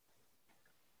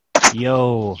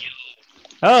Yo.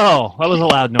 Oh, that was a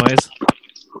loud noise.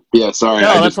 Yeah, sorry.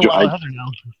 No, that's a lot louder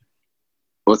now.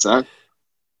 What's that?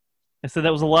 I said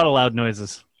that was a lot of loud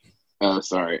noises. Oh,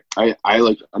 sorry. I'm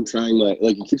trying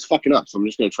it keeps fucking up, so I'm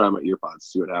just gonna try my earpods,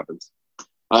 see what happens.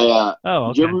 Oh,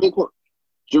 okay. Did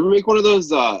you ever make one of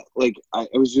those? I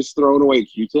was just throwing away a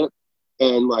Q-tip,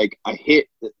 and like I hit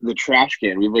the trash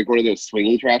can. We have like one of those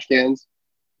swingy trash cans.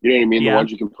 You know what I mean? Yeah. The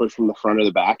ones you can push from the front or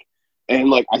the back. And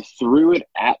like I threw it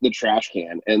at the trash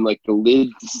can, and like the lid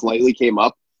slightly came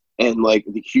up, and like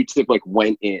the Q-tip like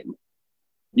went in.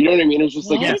 You know what I mean? It was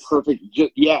just like Yes. perfect.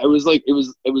 It was like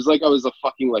I was a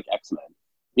fucking like X-Men.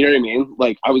 You know what I mean?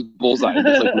 Like I was bullseye. And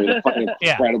just like made a fucking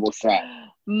incredible shot.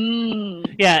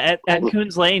 Yeah, at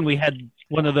Coons Lane we had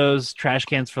one of those trash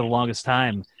cans for the longest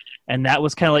time, and that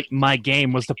was kind of like my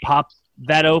game, was to pop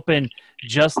that open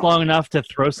just long enough to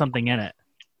throw something in it.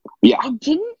 Yeah. I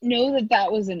didn't know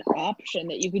that was an option,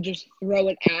 that you could just throw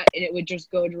it at and it would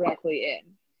just go directly in.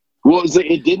 Well,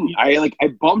 it didn't. I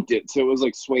bumped it, so it was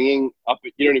like swinging up.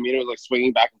 You know what I mean? It was like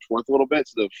swinging back and forth a little bit,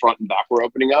 so the front and back were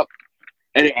opening up,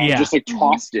 and I just like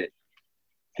tossed it,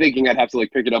 thinking I'd have to like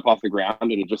pick it up off the ground,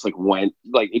 and it just like went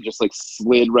it just like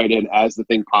slid right in as the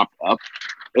thing popped up.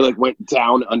 It like went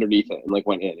down underneath it and like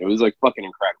went in. It was like fucking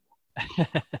incredible.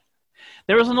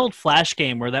 There was an old Flash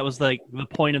game where that was like the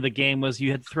point of the game was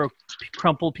you had to throw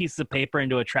crumpled pieces of paper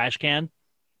into a trash can.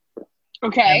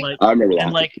 Okay. And, I remember that.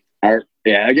 And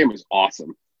that game was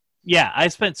awesome. Yeah, I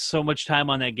spent so much time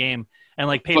on that game, and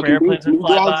like paper airplanes would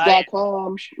fly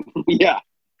Newgrounds.com. Yeah.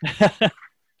 That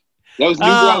was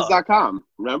newgrounds.com.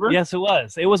 Remember? Yes, it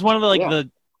was. It was one of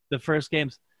the first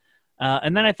games.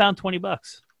 And then I found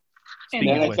 $20. And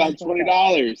then I found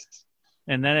 $20.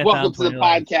 And then welcome to the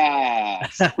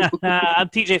podcast. I'm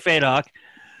TJ Fadock.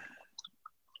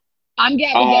 I'm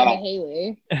Gabby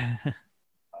Haley.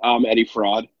 I'm Eddie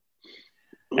Fraud.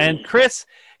 And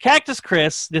Cactus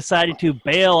Chris decided to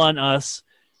bail on us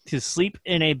to sleep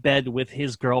in a bed with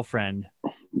his girlfriend.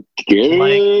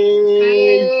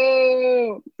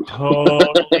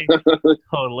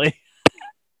 Totally.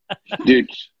 Dude,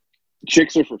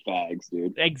 chicks are for fags,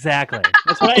 dude. Exactly.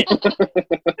 That's right.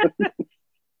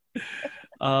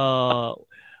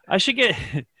 I should get.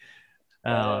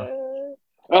 I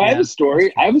have a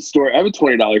story. I have a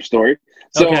 $20 story.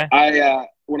 So okay.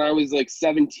 When I was like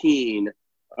 17,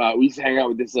 we used to hang out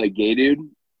with this like gay dude.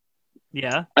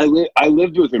 Yeah. I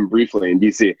lived with him briefly in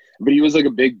DC, but he was like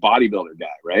a big bodybuilder guy,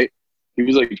 right? He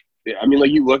was like, I mean,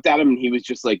 like you looked at him and he was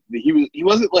just like, he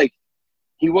wasn't like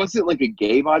a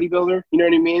gay bodybuilder. You know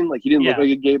what I mean? Like he didn't look like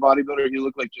a gay bodybuilder. He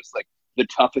looked like just like the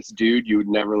toughest dude you would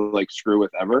never like screw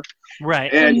with ever.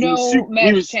 Right. And no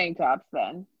mesh tank tops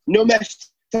then. No mesh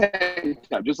tank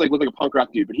top, just like looked like a punk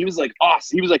rock dude. But he was like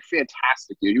awesome. He was like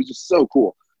fantastic, dude. He was just so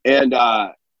cool. And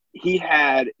he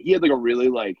had like a really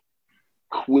like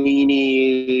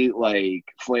queenie, like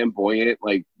flamboyant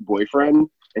like boyfriend,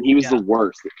 and he was the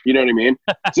worst. You know what I mean?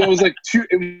 So it was like two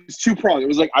pronged. It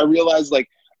was like I realized like,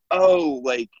 oh,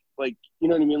 like you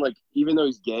know what I mean? Like even though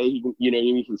he's gay, he can, you know what I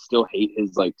mean, he can still hate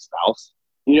his like spouse.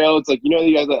 You know, it's like, you know,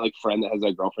 you guys that like friend that has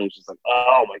that girlfriend. It's just like,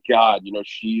 oh my god, you know,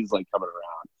 she's like coming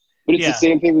around. But it's the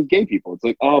same thing with gay people. It's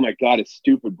like, oh my god, his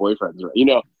stupid boyfriend's right. You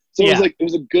know, so it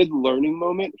was a good learning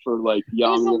moment for like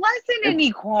young. It was a lesson in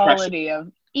equality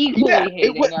of equally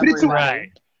hating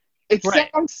everybody. It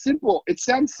sounds simple. It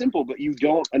sounds simple, but you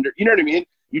don't you know what I mean?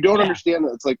 You don't understand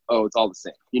that it's like, oh, it's all the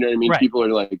same. You know what I mean? Right. People are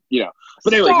like, you know.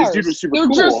 But anyway, this dude was super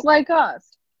cool. They're just like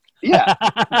us. Yeah.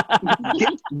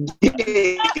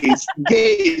 Gays,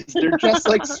 they're just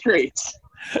like straights.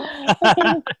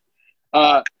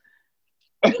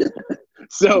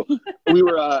 So we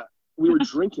were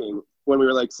drinking when we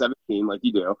were like 17, like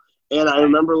you do. And I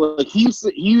remember like he used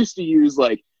to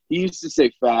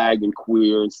say fag and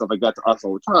queer and stuff like that to us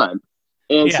all the time.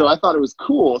 And so I thought it was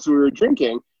cool. So we were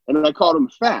drinking, and then I called him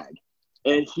fag.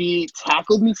 And he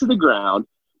tackled me to the ground,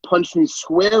 punched me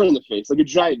square in the face, like a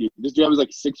giant dude. This dude was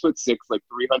like 6'6", like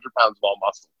 300 pounds of all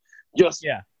muscle. Just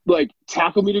like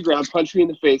tackled me to the ground, punched me in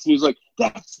the face, and he was like,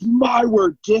 "That's my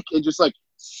word, dick," and just like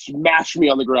smashed me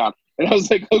on the ground. And I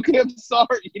was like, okay, I'm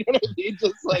sorry. You know what I mean?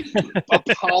 Just like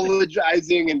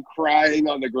apologizing and crying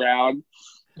on the ground.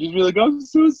 Just be like, I'm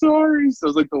so sorry. So it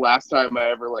was like the last time I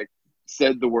ever like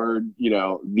said the word, you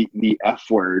know, the F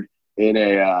word in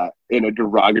a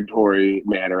derogatory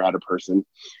manner at a person.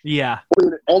 Yeah.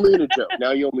 Only in a joke.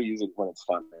 Now you only use it when it's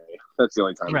fun. That's the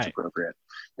only time it's appropriate.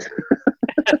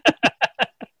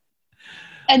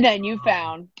 And then you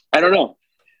found. I don't know.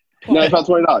 No, I found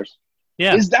 $20.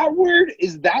 Yeah. Is that word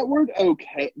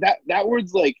okay? That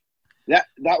word's like that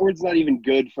word's not even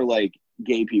good for like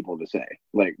gay people to say.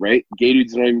 Like, right? Gay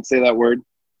dudes don't even say that word.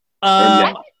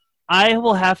 And I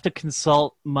will have to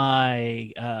consult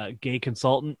my gay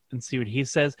consultant and see what he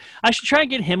says. I should try and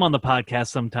get him on the podcast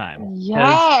sometime.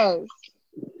 Yes.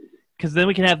 Because then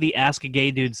we can have the Ask a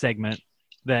Gay Dude segment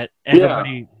that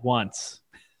everybody wants.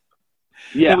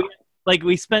 Yeah.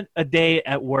 We spent a day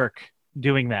at work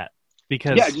doing that.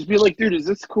 Because just be like, dude, is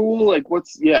this cool? Like,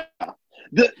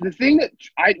 the thing that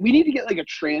we need to get like a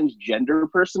transgender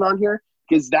person on here,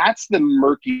 because that's the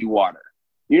murky water.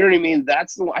 You know what I mean?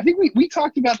 That's the one. I think we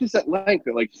talked about this at length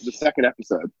at like the second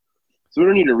episode, so we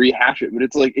don't need to rehash it. But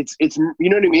it's like it's you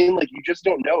know what I mean? Like, you just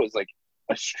don't know as like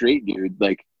a straight dude,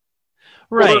 like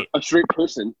right, a straight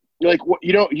person. You're like, what?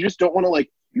 You just don't want to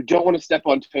you don't want to step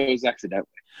on toes accidentally.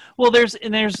 Well, there's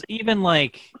even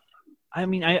like, I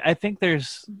mean, I think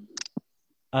there's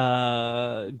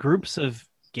groups of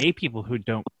gay people who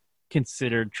don't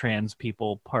consider trans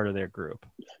people part of their group.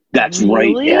 That's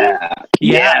really? Right.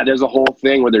 Yeah. There's a whole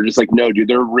thing where they're just like, no, dude,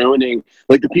 they're ruining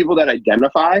like the people that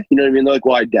identify. You know what I mean? They're like,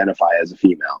 well, I identify as a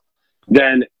female.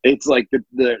 Then it's like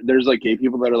there's like gay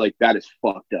people that are like, that is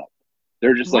fucked up.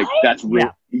 They're just like, that's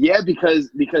real. Yeah, because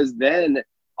then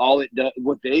all it does,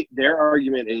 their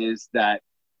argument is that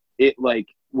it like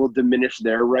will diminish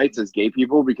their rights as gay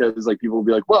people, because like people will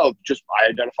be like, well, just I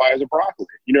identify as a broccoli.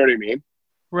 You know what I mean?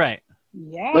 Right.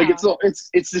 Yeah. Like it's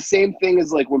the same thing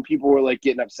as like when people were like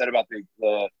getting upset about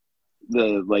the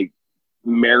like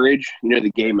marriage, you know,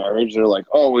 the gay marriage. They're like,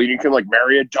 oh, well, you can like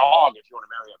marry a dog if you want to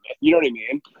marry a man. You know what I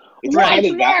mean? It's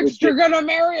right. Next, you're gonna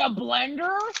marry a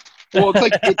blender? Well, it's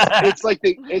like what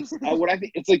I think.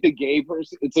 It's like the gay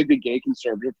person. It's like the gay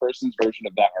conservative person's version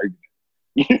of that argument.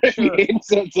 You know what I mean?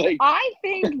 So it's like, I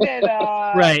think that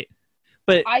right,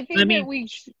 but I think that we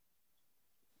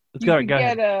go ahead.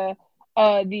 Get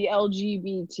the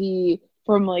LGBT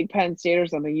from like Penn State or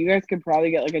something. You guys could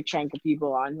probably get like a chunk of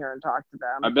people on here and talk to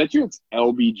them. I bet you it's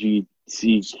LBGTQ,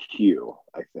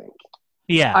 I think.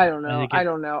 Yeah. I don't know. I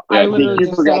don't know. Yeah, I literally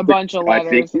just got a bunch of letters. I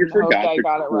think you forgot I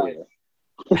got it right.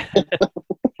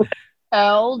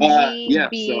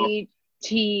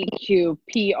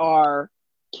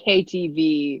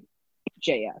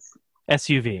 LGBTQPRKTVJS.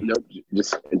 SUV. Nope.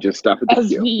 Just stop at the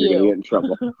Q. You're gonna get in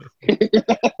trouble.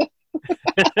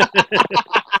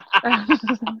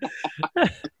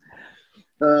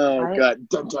 Oh God!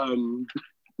 Dun dun.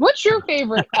 What's your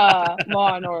favorite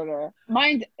Law and Order?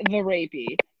 Mine's The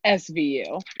Rapey,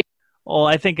 SVU. Well,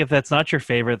 I think if that's not your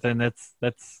favorite, then that's.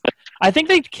 I think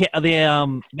they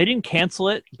didn't cancel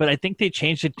it, but I think they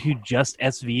changed it to just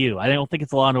SVU. I don't think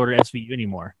it's Law and Order SVU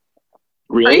anymore.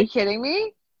 Really? Are you kidding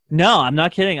me? No, I'm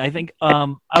not kidding. I think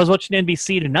I was watching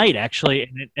NBC tonight actually,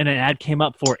 and an ad came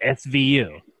up for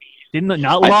SVU.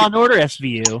 Not Law and Order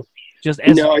SVU, just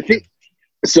SVU. No, I think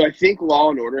Law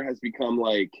and Order has become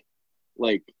like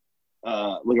a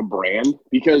brand,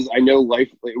 because I know it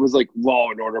was like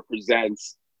Law and Order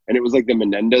Presents, and it was like the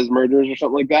Menendez murders or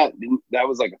something like that. That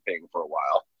was like a thing for a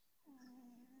while.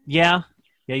 Yeah,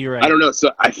 you're right. I don't know.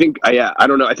 So I think I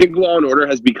don't know. I think Law and Order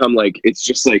has become like,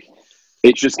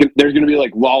 there's going to be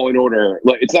like Law and Order.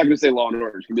 Like, it's not going to say Law and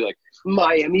Order. It's going to be like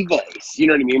Miami Vice. You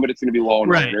know what I mean? But it's going to be Law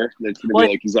and Order. It's going to be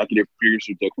like Executive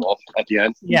Producer Dick Wolf at the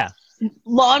end. Yeah.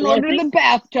 Law and Order the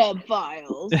Bathtub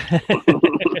Files.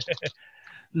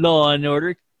 Law and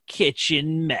Order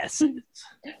Kitchen Messes.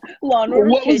 Law and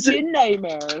Order Kitchen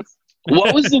Nightmares.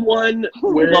 What was the one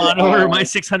where Law and Order My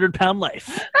 600-Pound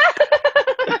Life?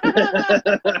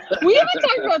 We haven't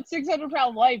talked about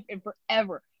 600-Pound Life in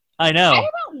forever. I know. I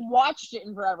haven't watched it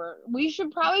in forever. We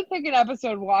should probably pick an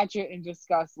episode, watch it, and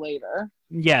discuss later.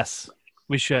 Yes,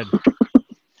 we should.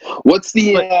 What's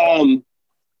the I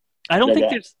don't think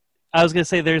there's. I was gonna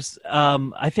say there's.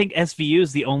 I think SVU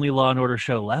is the only Law and Order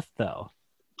show left, though.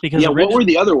 Because what were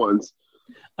the other ones?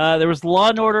 There was Law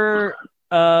and Order,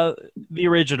 the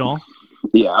original.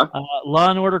 Yeah. Law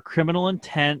and Order Criminal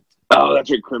Intent. Oh, that's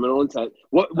right, Criminal Intent.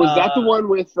 What was that? The one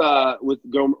with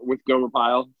Gomer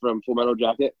Pyle from Full Metal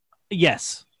Jacket?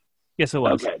 Yes, it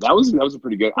was. Okay, that was a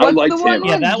pretty good. I liked him.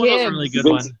 Yeah, that one was a really good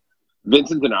one.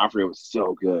 Vincent D'Onofrio was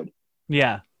so good.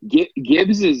 Yeah.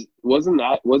 Gibbs wasn't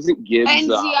Gibbs?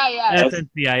 NCIS. That's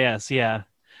NCIS. Yeah.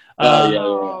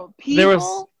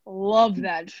 People love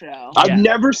that show. I've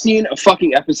never seen a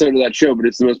fucking episode of that show, but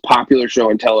it's the most popular show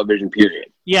on television.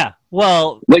 Period. Yeah.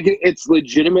 Well, like it's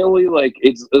legitimately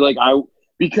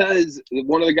because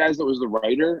one of the guys that was the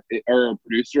writer or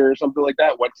producer or something like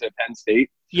that went to Penn State.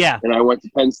 Yeah. And I went to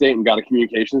Penn State and got a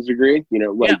communications degree, you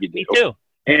do. Me too.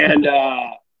 And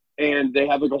they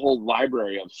have like a whole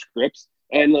library of scripts.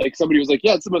 And like somebody was like,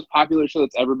 yeah, it's the most popular show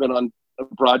that's ever been on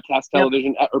broadcast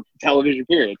television or television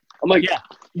period. I'm like, Yeah.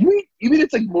 you mean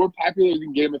it's like more popular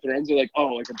than Game of Thrones? They're like, oh,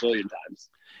 like a billion times.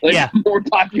 Like Yeah. more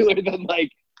popular than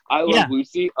like I Love Yeah.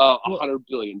 Lucy 100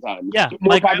 billion times. Yeah, More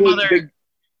my popular grandmother.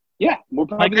 than more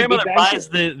popular My than Big grandmother Bang buys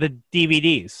Theory. the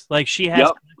DVDs. Like she has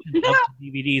Yep. collections of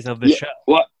the DVDs of the Yeah. show.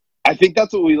 Well, I think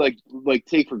that's what we like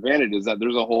take for granted is that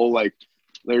there's a whole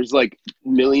there's like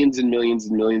millions and millions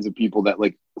and millions of people that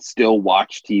like still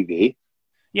watch TV.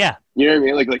 Yeah. You know what I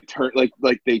mean?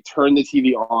 Like they turn the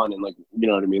TV on and like you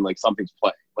know what I mean? Like something's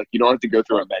playing. Like you don't have to go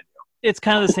through a menu. It's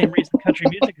kind of the same reason country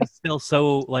music is still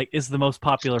so like is the most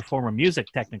popular form of music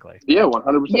technically. Yeah,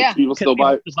 100%. Yeah. People still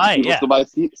buy it, still buy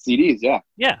CDs. Yeah.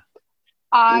 Yeah.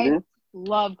 I Mhm.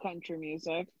 love country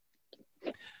music.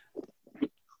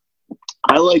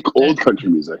 I like old country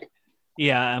music.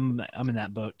 Yeah, I'm in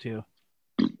that boat too.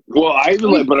 Well, I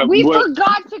even We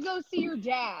forgot to go see your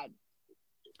dad.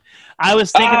 I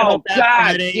was thinking about that God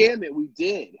Friday. damn it, we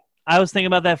did. I was thinking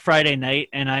about that Friday night,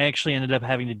 and I actually ended up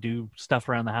having to do stuff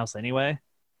around the house anyway.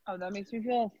 Oh, that makes me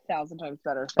feel 1,000 times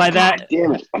better. By that, God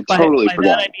damn it, I by totally that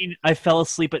forgot. I mean I fell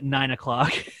asleep at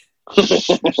 9:00.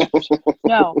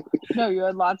 No, you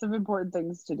had lots of important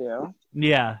things to do.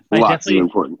 Yeah, Lots of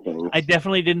important things. I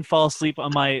definitely didn't fall asleep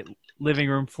on my living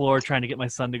room floor trying to get my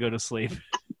son to go to sleep.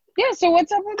 Yeah, so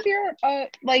what's up with your,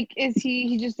 is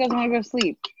he just doesn't want to go to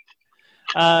sleep?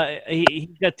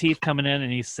 He's got teeth coming in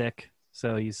and he's sick,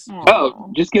 so he's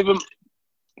Just give him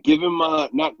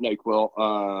not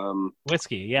NyQuil.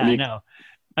 whiskey. Yeah, I know.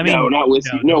 I mean, no, not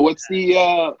whiskey. No, what's the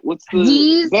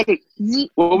Z's?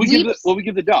 what we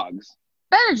give the dogs?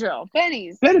 Benadryl.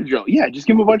 Benny's. Benadryl. Yeah, just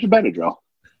give them a bunch of Benadryl.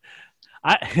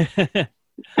 I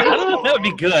don't know if that would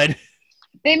be good.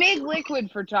 They make liquid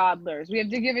for toddlers. We have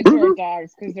to give it to our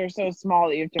dogs because they're so small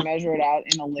that you have to measure it out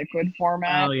in a liquid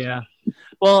format. Oh yeah.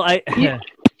 Well, I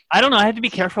don't know. I had to be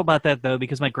careful about that though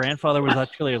because my grandfather was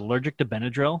actually allergic to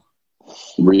Benadryl.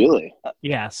 Really?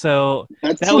 Yeah. So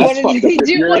what did he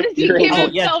do? What did he give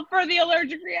himself for the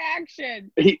allergic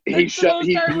reaction? That's the most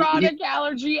ironic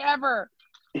allergy ever.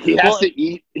 He has to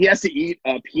eat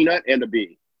a peanut and a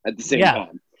bee at the same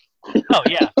time. Oh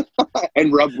yeah.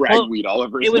 And rub ragweed all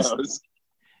over his nose.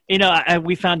 You know,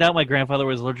 we found out my grandfather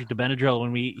was allergic to Benadryl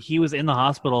when he was in the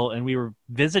hospital and we were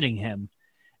visiting him,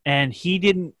 and he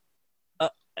didn't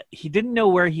know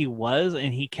where he was,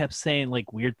 and he kept saying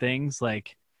like weird things.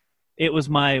 Like it was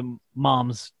my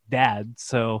mom's dad,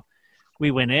 so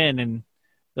we went in and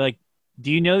like,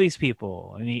 "Do you know these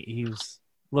people?" And he was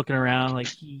looking around like,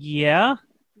 "Yeah."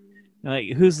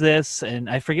 Like, who's this? And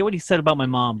I forget what he said about my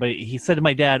mom, but he said to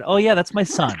my dad, "Oh yeah, that's my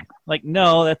son." Like,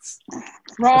 no, that's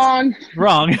wrong. That's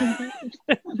wrong. He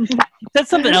said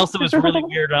something else that was really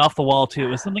weird and off the wall too. It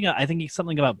was something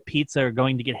something about pizza or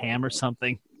going to get ham or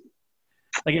something.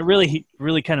 Like it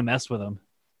really kind of messed with him.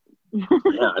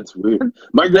 Yeah, it's weird.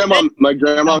 My grandmom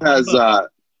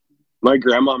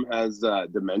has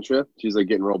dementia. She's like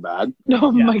getting real bad.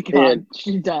 Oh my god,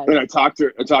 she does. And I talked to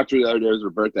her the other day. It was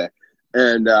her birthday.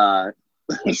 And I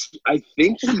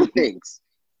think she thinks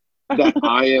that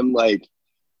I am like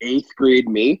 8th grade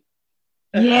me.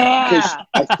 Yeah. Because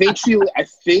I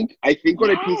think what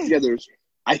I pieced together is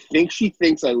I think she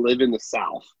thinks I live in the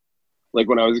South, like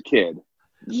when I was a kid.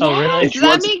 Yes, oh really?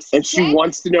 Makes sense. She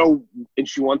wants to know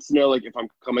like if I'm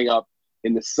coming up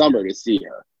in the summer to see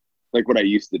her, like what I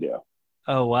used to do.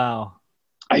 Oh wow.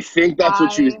 I think that's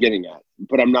what she was getting at,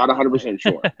 but I'm not 100%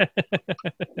 sure.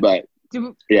 But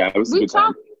yeah, it was a good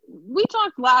time. We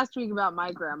talked last week about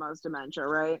my grandma's dementia,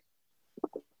 right?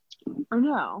 Or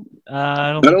no?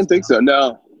 I don't think so.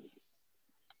 No.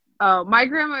 Oh, my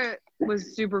grandma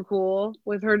was super cool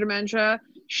with her dementia.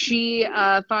 She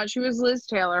thought she was Liz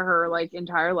Taylor her like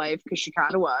entire life because she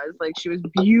kind of was. Like she was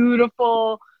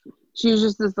beautiful. She was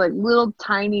just this like little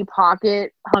tiny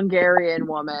pocket Hungarian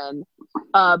woman.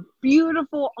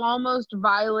 Beautiful, almost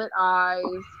violet eyes,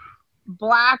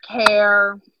 black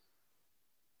hair.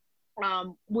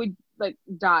 Would like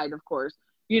died, of course.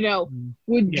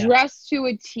 Would dress to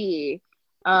a T.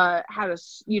 Had a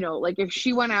like if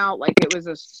she went out, like it was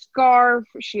a scarf.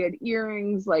 She had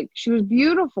earrings. Like she was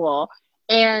beautiful,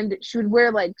 and she would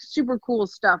wear like super cool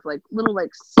stuff, like little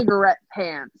like cigarette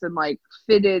pants and like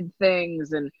fitted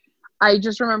things. And I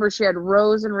just remember she had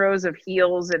rows and rows of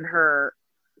heels in her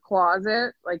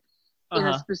closet, like in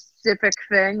a specific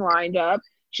thing lined up.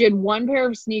 She had one pair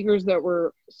of sneakers that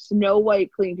were snow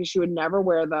white clean because she would never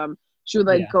wear them. She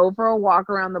would go for a walk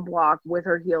around the block with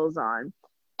her heels on,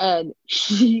 and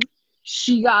she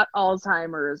got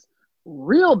Alzheimer's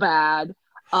real bad.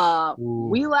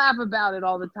 We laugh about it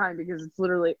all the time because it's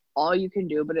literally all you can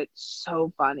do, but it's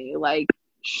so funny. Like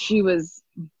she was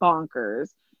bonkers.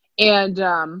 And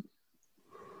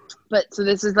but so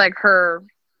this is like her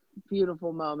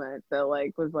beautiful moment that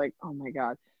like was like, oh my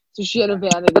God. So she had a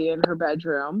vanity in her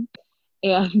bedroom,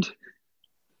 and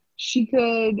she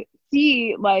could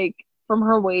see like from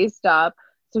her waist up.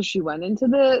 So she went into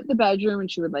the bedroom and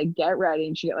she would like get ready,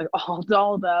 and she got like all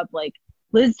dolled up like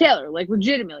Liz Taylor, like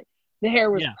legitimately. The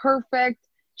hair was perfect.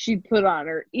 She put on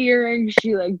her earrings.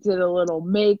 She like did a little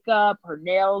makeup. Her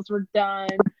nails were done.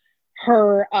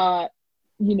 Her,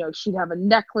 she'd have a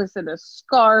necklace and a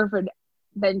scarf, and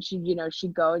then she'd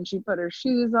go and she'd put her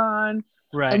shoes on.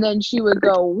 Right. And then she would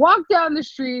go walk down the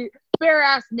street bare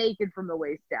ass naked from the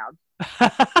waist down.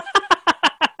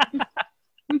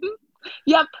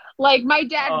 Yep. Like my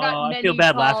dad got many I feel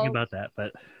bad calls. laughing about that,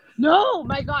 but no,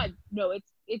 my God. No,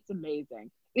 it's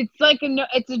amazing. It's like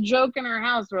it's a joke in our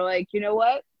house. We're like, you know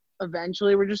what?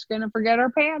 Eventually we're just going to forget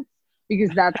our pants because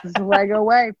that's the Lego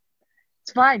way.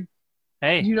 It's fine.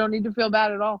 Hey. You don't need to feel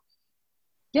bad at all.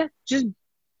 Yeah, just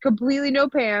completely no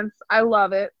pants. I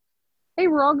love it. Hey,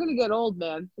 we're all going to get old,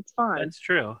 man. It's fine. That's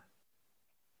true.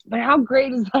 But how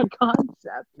great is that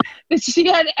concept? That she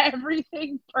had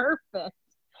everything perfect.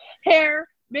 Hair,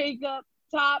 makeup,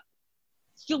 top,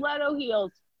 stiletto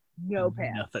heels, no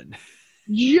pants. Nothing.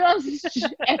 Just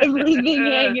everything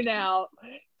hanging out.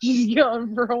 Just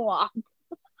going for a walk.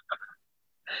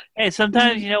 Hey,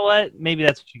 sometimes, you know what? Maybe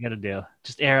that's what you got to do.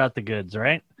 Just air out the goods,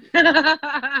 right?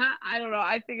 I don't know.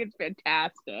 I think it's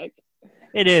fantastic.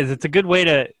 It is. It's a good way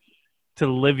to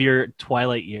live your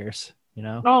twilight years, you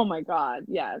know? Oh, my God.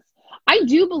 Yes. I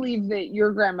do believe that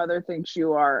your grandmother thinks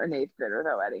you are an 8th grader,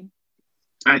 though, Eddie.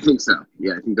 I think so.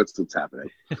 Yeah, I think that's what's happening.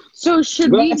 So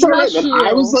should we dress you?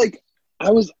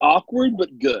 I was awkward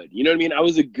but good. You know what I mean? I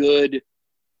was a good.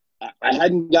 I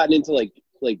hadn't gotten into like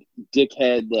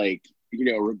dickhead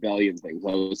rebellion things.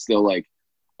 I was still like,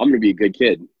 I'm gonna be a good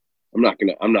kid. I'm not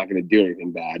gonna do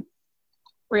anything bad.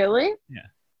 Really?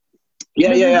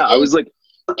 Yeah. I was like,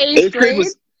 8th grade.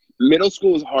 Middle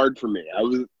school was hard for me. I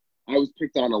was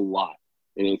picked on a lot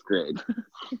in 8th grade.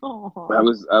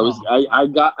 I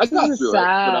got through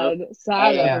it.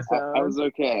 Sad episode. I was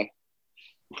okay.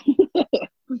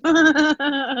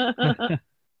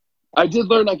 I did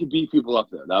learn I could beat people up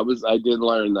though. I did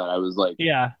learn that I was like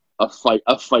a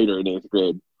fighter in 8th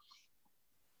grade.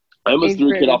 I almost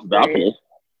threw a kid off the balcony.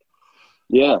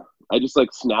 Yeah. I just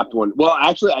like snapped one. Well,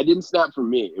 actually I didn't snap from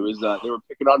me. It was they were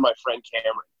picking on my friend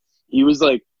Cameron. He was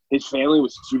like, his family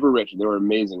was super rich and they were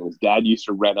amazing. His dad used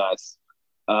to rent us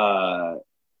MMA,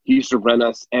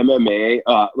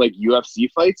 like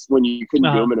UFC fights when you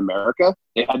couldn't do them in America.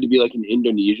 They had to be like in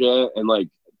Indonesia and like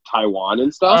Taiwan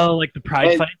and stuff. Oh, like the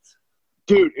pride fights?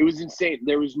 Dude, it was insane.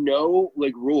 There was no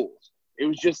like rules. It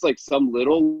was just like some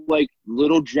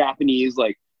little Japanese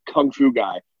like kung fu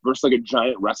guy versus like a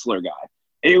giant wrestler guy.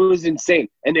 It was insane.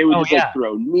 And they would like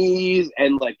throw knees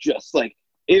and like just like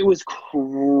it was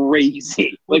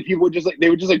crazy. Like people would they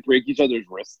would just like break each other's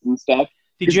wrists and stuff.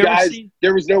 Did you ever see?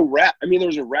 There was no ref. I mean, there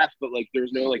was a ref, but like there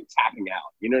was no like tapping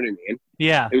out. You know what I mean?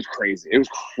 Yeah. It was crazy.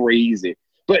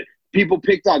 But people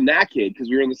picked on that kid because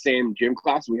we were in the same gym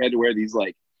class. And we had to wear these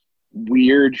like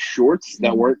weird shorts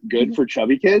that weren't good for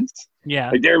chubby kids.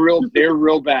 Yeah. Like they're real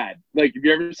bad. Like have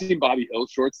you ever seen Bobby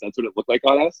Hill's shorts? That's what it looked like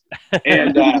on us.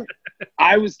 And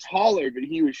I was taller, but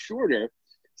he was shorter.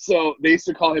 So they used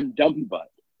to call him Dumpy Butt,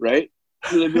 right?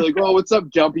 So they'd be like, "Oh, what's up,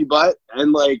 Dumpy Butt?"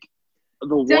 And like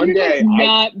the one day,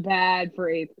 not bad for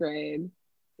 8th grade.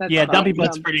 Dumpy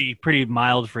Butt's pretty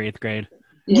mild for 8th grade.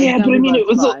 Yeah, but I mean, it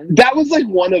was that was like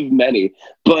one of many.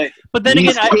 But then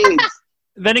again,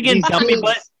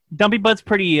 Dumpy Butt's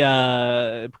pretty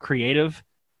creative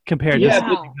compared to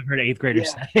something I've heard 8th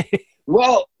graders say.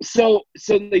 Well, so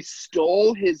they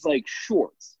stole his like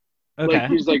shorts. Okay. Like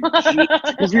he was like,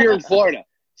 because we were in Florida.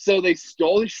 So they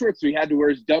stole his shorts. So he had to wear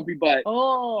his Dumpy Butt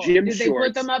gym shorts. Did they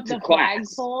put them up the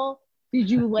class. flagpole? Did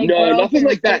you like? No, nothing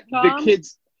like that. The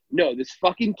kids. No, this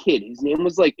fucking kid. His name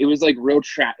was like, it was like real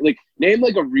trash. Like name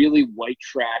like a really white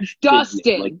trash.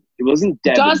 Dustin. Like it wasn't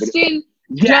Devin. Dustin.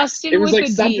 Dustin. It was like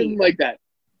something like that.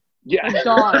 Yeah.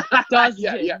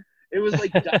 Dustin. Yeah. It was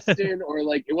like Dustin or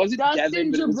like it wasn't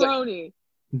Devin. But it was like,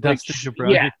 Dustin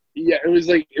Jabroni. Yeah, it was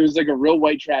like a real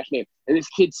white trash name. And this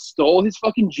kid stole his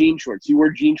fucking jean shorts. He wore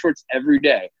jean shorts every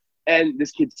day. And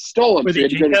this kid stole them. Were so he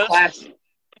had to go to class.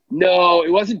 No,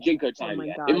 it wasn't Jinko time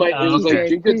yet. It was like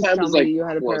Jinko time was like you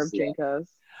had a pair of Jinkos.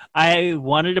 I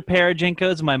wanted a pair of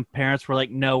Jinkos. And my parents were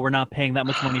like, "No, we're not paying that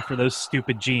much money for those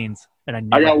stupid jeans."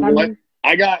 And I got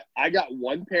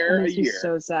one pair a year.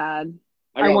 So sad.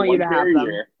 I want you to have them.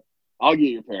 I'll get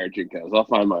you a pair of Jinkos. I'll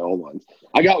find my old ones.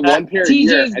 I got one pair a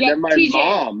year, and then my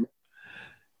mom.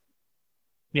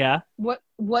 Yeah. What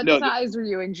size were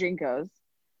you in Jinkos?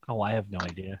 Oh, I have no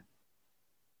idea.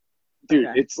 Dude,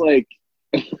 Okay. it's like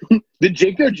the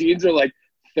JNCO jeans are like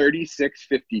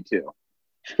 $36.52.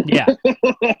 Yeah,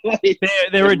 Like,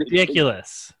 they're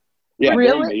ridiculous. yeah, they're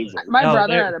Really? amazing. My No,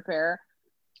 brother they're- had a pair.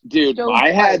 Dude, Stovepipe,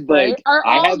 I had right? like Are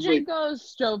I all had like JNCOs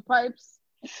stovepipes?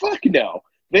 fuck no.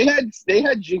 They had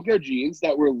JNCO jeans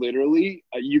that were literally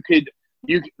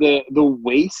the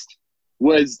waist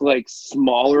was like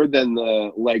smaller than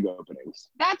the leg openings.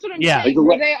 That's what I'm Yeah. saying.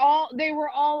 Like They were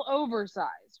all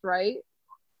oversized, right?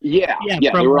 Yeah,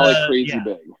 Yeah, they were all like from crazy yeah.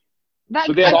 big. That,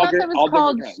 But they I had all thought that was all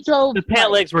called different kinds. stove. The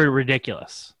pant legs were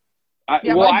ridiculous.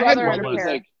 Yeah, Well, my I had brother one had a that was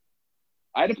pair. like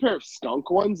I had a pair of skunk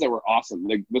ones that were awesome.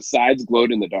 The sides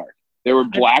glowed in the dark. They were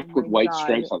black Oh with my white God.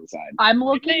 stripes on the side. I'm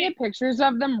looking at pictures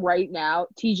of them right now.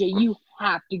 TJ, you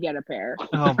have to get a pair.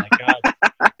 Oh my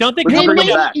god! Don't they We're come gonna in bring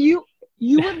 'em like? back. You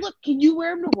would look. Can you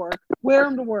wear them to work? Wear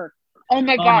them to work. Oh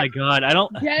my Oh god. my god! I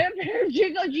don't. Get a pair of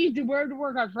JNCO jeans and wear them to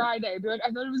work on Friday. Be like,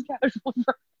 I thought it was casual.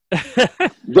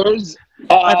 There's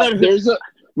I thought there's a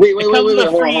wait, it comes with a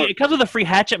hold free. on. It comes with a free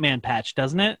Hatchet Man patch,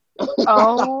 doesn't it?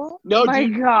 Oh No, my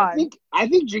dude, god. I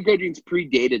think JNCO jeans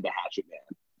predated the Hatchet Man.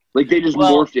 Like they just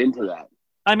Well- morphed into that.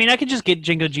 I mean, I could just get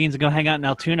JNCO jeans and go hang out in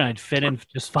Altoona. I'd fit in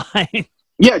just fine.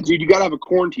 Yeah, dude, you gotta have a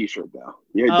corn T-shirt though.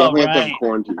 You Oh, definitely have to have right. a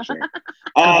corn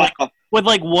T-shirt. With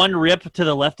like one rip to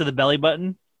the left of the belly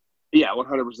button. Yeah,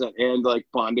 100%, and like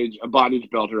a bondage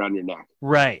belt around your neck.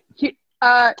 Right. Here's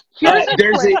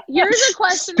there's here's a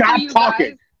question Stop for you talking.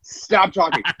 guys. Stop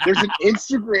talking. There's an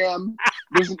Instagram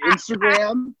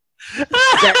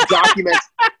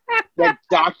that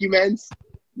documents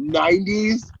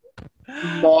 90s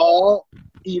mall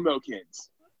emo kids.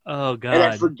 Oh god. And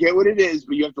I forget what it is,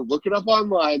 but you have to look it up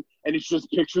online, and it's just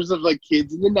pictures of like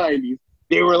kids in the 90s.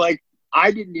 They were like,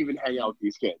 I didn't even hang out with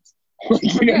these kids.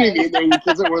 You know what I mean? They were the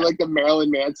kids that were like the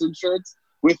Marilyn Manson shirts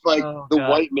with like the God.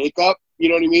 white makeup. You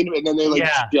know what I mean? And then they like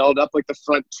Yeah. gelled up like the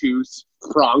front two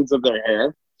prongs of their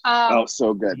hair. Oh,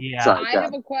 so good. Yeah. Sorry, I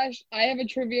have a question. I have a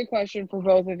trivia question for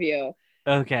both of you.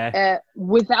 Okay.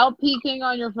 Without peeking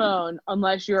on your phone,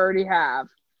 unless you already have,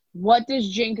 what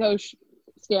does JNCO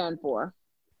stand for?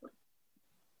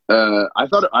 I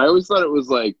always thought it was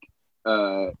like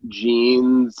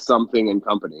jeans something and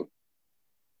company.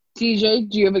 TJ,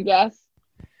 do you have a guess?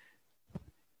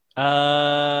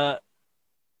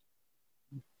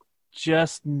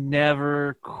 Just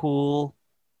never cool.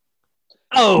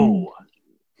 Oh.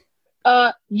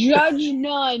 Judge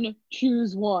none,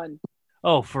 choose one.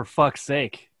 Oh, for fuck's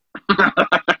sake.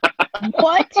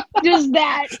 What does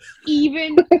that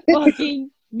even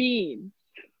fucking mean?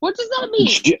 What does that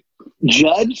mean?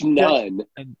 Judge none,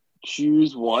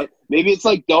 choose one. Maybe it's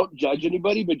like don't judge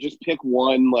anybody, but just pick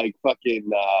one like fucking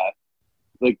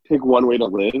like pick one way to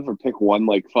live, or pick one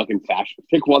like fucking fashion.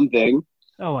 Pick one thing.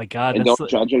 Oh my god. And don't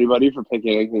judge anybody for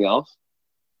picking anything else.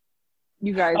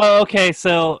 You guys. Oh, okay.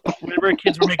 So whenever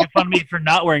kids were making fun of me for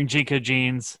not wearing JNCO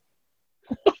jeans,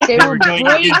 They they were were doing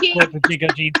breaking. what the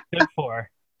JNCO jeans stood for.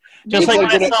 Just like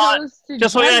like when I saw- to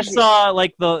Just when I judge you. saw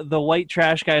like the white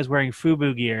trash guys wearing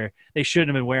FUBU gear, they shouldn't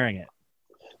have been wearing it.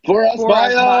 For us, For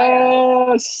by us,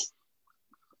 by us.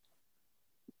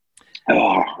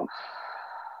 Oh, You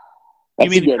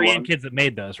that's mean a the good Korean one. kids that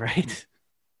made those, right?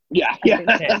 Yeah. Hey,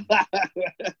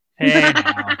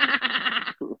 now.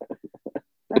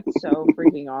 That's so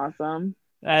freaking awesome.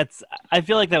 I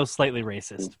feel like that was slightly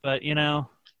racist, but you know.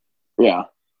 Yeah.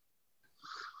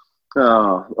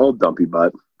 Oh, old dumpy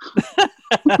butt.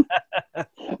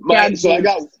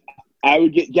 I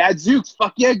would get Gadzooks.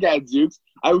 Fuck yeah, Gadzooks.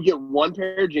 I would get one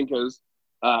pair of JNCOs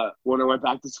when I went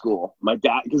back to school.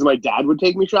 Because my dad would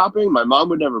take me shopping. My mom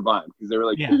would never buy them because they were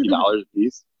like $50 a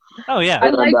piece. Oh yeah.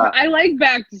 I like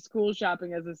back to school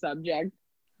shopping as a subject.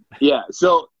 Yeah,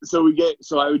 so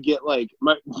I would get like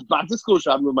my back to school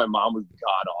shopping with my mom was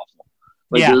god awful.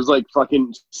 Like Yeah. it was like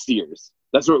fucking Sears.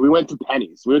 That's what we went to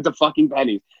Penny's. We went to fucking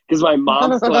Penny's because my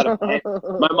mom still had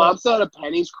a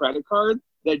Penny's credit card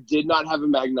that did not have a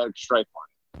magnetic stripe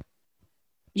on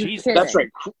You're Jesus. kidding. it. That's right.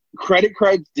 Credit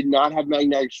cards did not have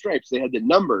magnetic stripes. They had the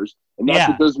numbers, and that's Yeah.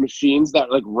 what those machines that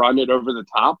like run it over the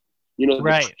top. You know,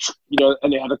 Right.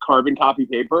 and they had a carbon copy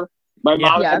paper. My Yeah.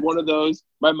 mom Yes. had one of those.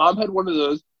 My mom had one of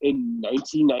those in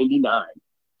 1999.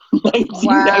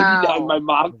 1999. Wow. My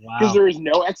mom, because Wow. there was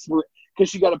no because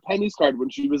she got a Penny's card when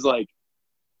she was like,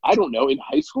 I don't know, in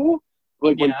high school,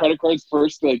 like when Yeah. credit cards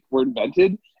first like were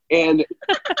invented, and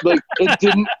like it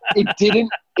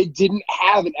didn't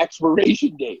have an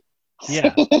expiration date.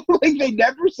 Yeah. So, like they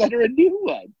never sent her a new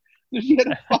one. So she had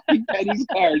a fucking Penny's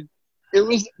card. It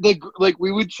was like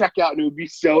we would check out and it would be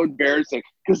so embarrassing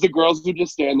because the girls would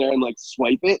just stand there and like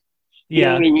swipe it. You know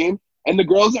Yeah. what I mean? And the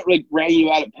girls that like rang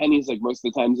you out at Penny's like most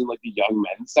of the times in like the young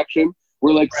men's section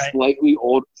were like Right. slightly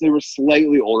old. They were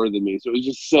slightly older than me, so it was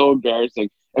just so embarrassing.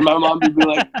 And my mom would be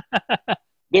like,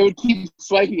 they would keep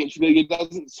swiping it. She'd be like, it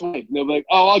doesn't swipe. And they'll be like,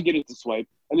 oh, I'll get it to swipe.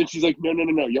 And then she's like, no,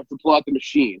 you have to pull out the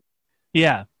machine.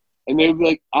 Yeah. And they would be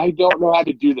like, I don't know how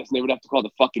to do this. And they would have to call the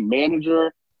fucking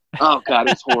manager. Oh, God,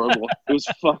 it was horrible. It was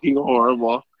fucking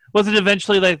horrible. Was it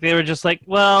eventually like they were just like,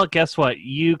 well, guess what?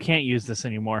 You can't use this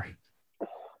anymore.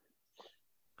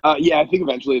 Yeah, I think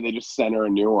eventually they just sent her a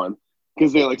new one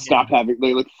because they stopped having.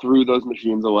 They threw those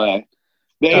machines away.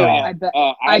 They, I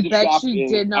bet she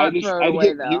did not throw it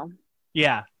away though.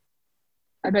 Yeah.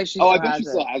 I bet she. I bet she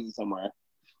still has it somewhere.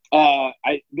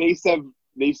 They used to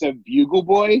have Bugle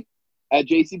Boy at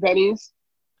JCPenney's,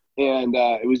 and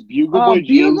it was Bugle Boy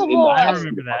jeans. Bugle Boy. I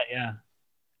remember that. Yeah.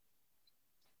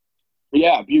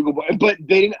 Yeah, Bugle Boy, but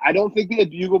they didn't. I don't think they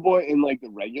had Bugle Boy in like the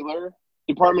regular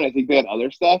department. I think they had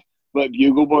other stuff, but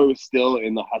Bugle Boy was still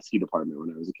in the Husky department when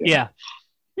I was a kid. Yeah.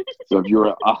 So if you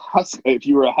were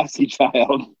a Husky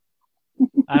child,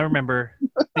 I remember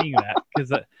seeing that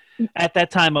because at that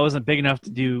time I wasn't big enough to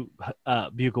do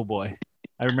Bugle Boy.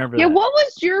 I remember. Yeah, that. what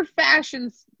was your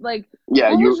fashion like?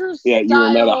 Yeah, you were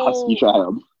not a Husky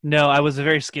child. No, I was a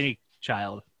very skinny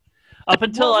child. Up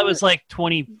until I was like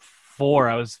 24,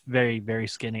 I was very, very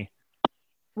skinny.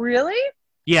 Really?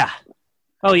 Yeah.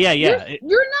 Oh yeah. You're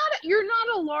not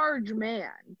a large man.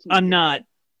 TJ. I'm not.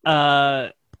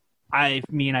 I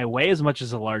mean, I weigh as much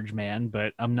as a large man,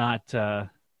 but I'm not.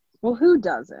 Well, who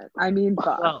doesn't? I mean,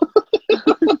 Well,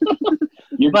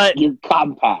 you're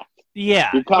compact.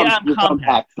 Yeah, I'm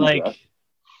compact. Like,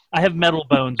 I have metal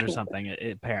bones or something.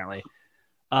 Apparently,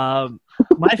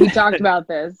 we talked about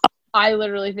this. I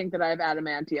literally think that I have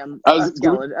adamantium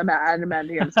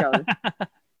skeleton.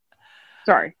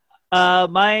 Sorry.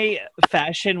 My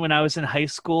fashion when I was in high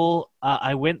school,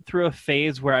 I went through a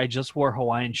phase where I just wore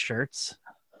Hawaiian shirts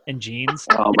and jeans.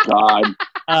 Oh God,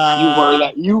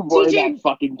 you were that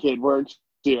fucking kid, weren't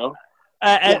you?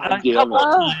 A couple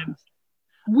of times.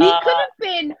 We could have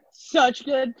been such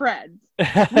good friends. We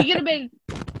could have been.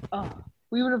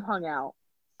 We would have hung out.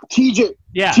 TJ,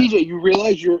 yeah. TJ, you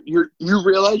realize you're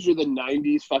the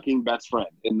 '90s fucking best friend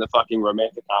in the fucking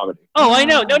romantic comedy. Oh, I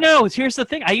know. No. Here's the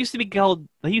thing. They used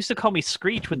to call me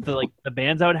Screech with the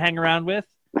bands I would hang around with.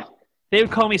 They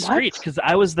would call me Screech because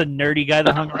I was the nerdy guy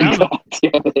that hung around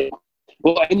with.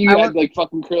 Well, and you had like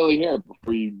fucking curly hair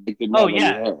before you didn't have any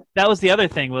hair. That was the other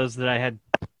thing was that I had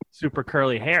super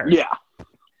curly hair. Yeah.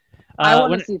 I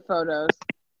want to see photos.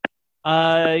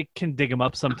 I can dig them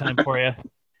up sometime for you.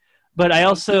 But I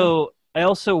also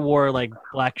wore like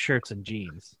black shirts and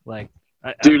jeans. Like,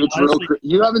 dude, it's honestly, real.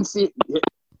 You haven't seen.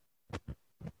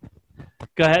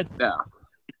 Go ahead. Yeah.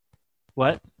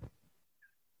 What?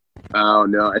 Oh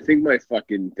no! I think my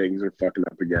fucking things are fucking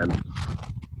up again.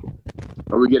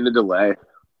 Are we getting a delay?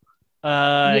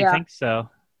 I think so.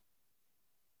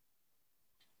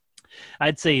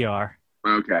 I'd say you are.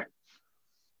 Okay.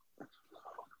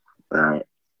 All right.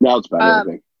 Now it's better, I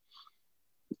think.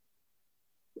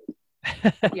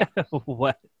 Yeah.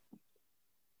 What?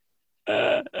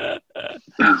 God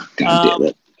damn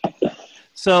it.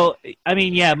 So, I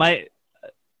mean, yeah, my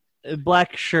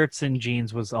black shirts and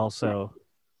jeans was also,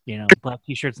 black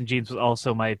t-shirts and jeans was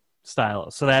also my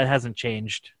style. So that hasn't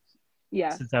changed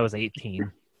since I was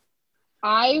 18.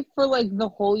 I, for like the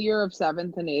whole year of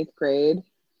 7th and 8th grade,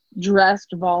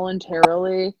 dressed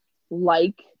voluntarily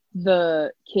like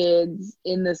the kids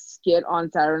in the skit on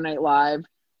Saturday Night Live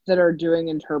that are doing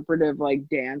interpretive like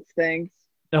dance things.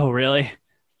 Oh, really?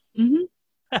 Mm-hmm.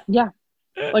 Yeah.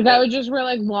 Like I would just wear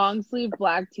like long sleeve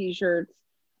black t-shirts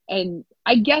and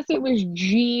I guess it was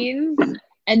jeans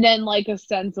and then like a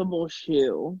sensible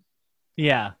shoe.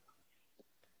 Yeah.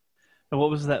 And what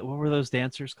was that? What were those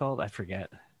dancers called? I forget.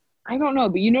 I don't know,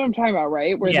 but you know what I'm talking about,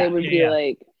 right? Where they would be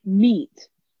like, meat.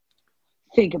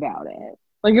 Think about it.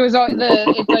 Like it was all it's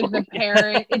like the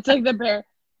parent. It's like the parent.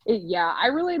 Yeah, I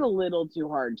relate a little too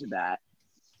hard to that.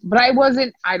 But I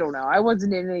wasn't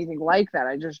in anything like that.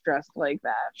 I just dressed like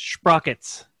that.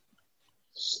 Sprockets.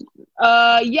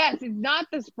 Yes, it's not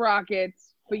the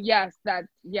Sprockets, but yes, the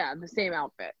same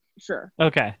outfit. Sure.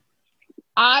 Okay.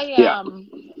 Yeah.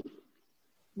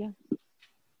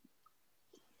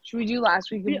 Should we do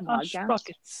last week of the podcast?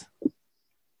 Sprockets.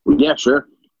 Yeah, sure.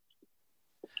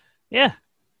 Yeah.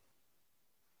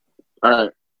 All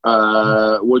right.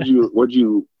 What did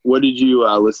you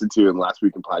listen to in last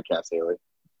week in podcast, Haley?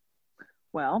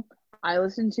 Well, I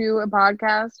listened to a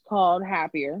podcast called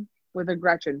Happier with a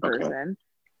Gretchen person.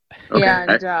 Okay.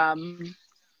 And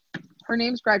her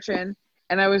name's Gretchen,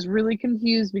 and I was really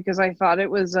confused because I thought it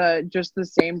was just the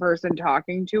same person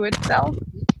talking to itself.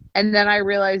 And then I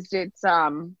realized it's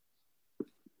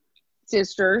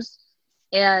sisters,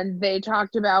 and they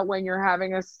talked about when you're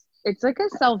having it's like a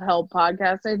self-help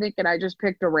podcast, I think, and I just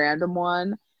picked a random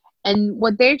one. And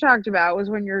what they talked about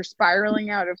was when you're spiraling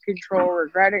out of control,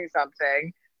 regretting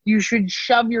something, you should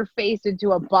shove your face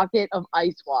into a bucket of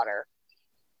ice water.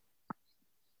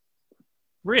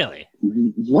 Really?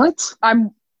 What?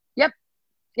 Yep.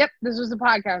 This was the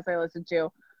podcast I listened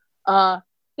to.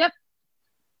 Yep.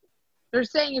 They're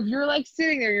saying if you're like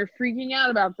sitting there, you're freaking out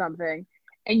about something,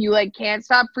 and you like can't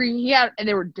stop freaking out, and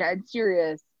they were dead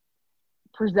serious,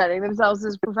 presenting themselves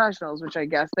as professionals, which I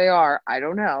guess they are. I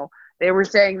don't know. They were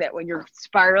saying that when you're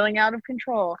spiraling out of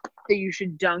control, that you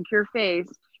should dunk your face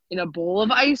in a bowl of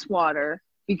ice water,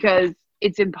 because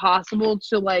it's impossible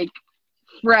to like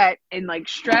fret and like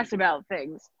stress about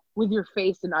things with your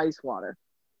face in ice water.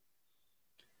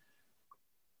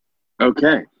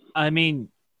 Okay. I mean,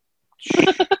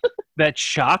 that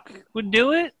shock would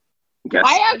do it. Guess.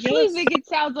 I actually think it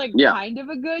sounds like kind of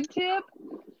a good tip.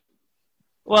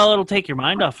 Well, it'll take your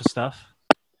mind off of stuff.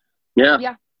 Yeah.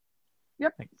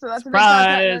 Yep. So that's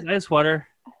surprise, ice water.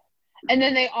 And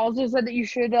then they also said that you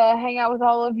should hang out with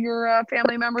all of your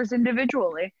family members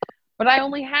individually. But I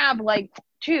only have like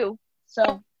 2,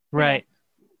 so right.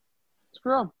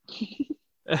 Screw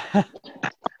them.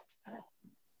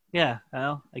 Yeah.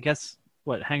 Well, I guess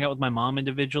hang out with my mom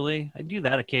individually. I do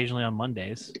that occasionally on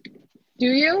Mondays. Do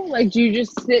you? Like, do you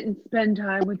just sit and spend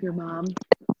time with your mom?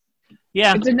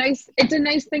 Yeah. It's a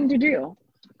nice thing to do.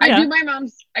 Yeah. I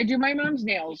do my mom's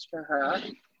nails for her.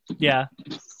 Yeah.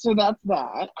 So that's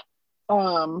that.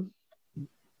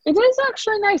 It is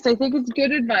actually nice. I think it's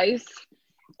good advice.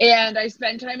 And I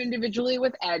spend time individually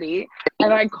with Eddie,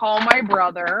 and I call my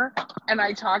brother and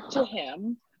I talk to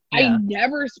him. Yeah. I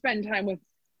never spend time with,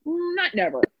 not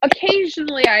never.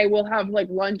 Occasionally I will have like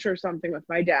lunch or something with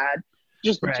my dad,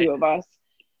 just the 2 of us.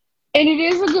 And it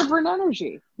is a different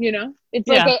energy, you know?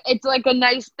 It's like a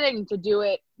nice thing to do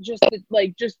it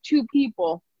just 2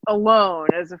 people alone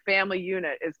as a family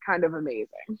unit is kind of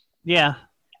amazing. Yeah.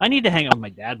 I need to hang out with my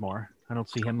dad more. I don't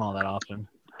see him all that often.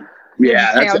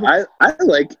 Yeah, I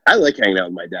like hanging out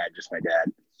with my dad, just my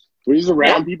dad. When he's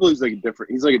around people, he's like a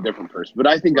different person. But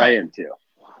I think I am too.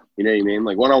 You know what I mean?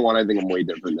 Like one-on-one, I think I'm way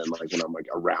different than like when I'm like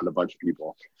around a bunch of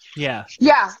people. Yeah.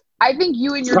 Yeah. I think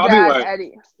you and your dad,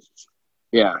 Eddie.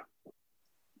 Yeah.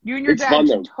 You and your dad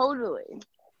should totally.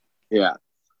 Yeah.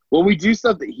 Well, we do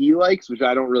stuff that he likes, which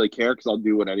I don't really care because I'll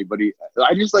do what anybody.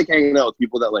 I just like hanging out with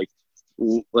people that like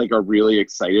are really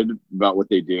excited about what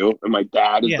they do, and my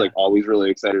dad is like always really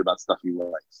excited about stuff he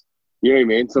likes. You know what I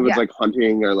mean? So if it's like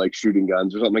hunting or like shooting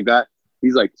guns or something like that,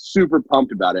 he's like super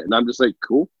pumped about it, and I'm just like,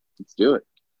 cool, let's do it.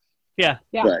 Yeah.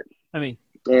 But, I mean,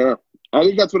 I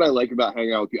think that's what I like about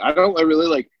hanging out with you. I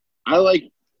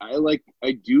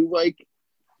do like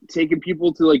taking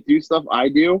people to like do stuff I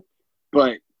do,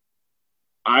 but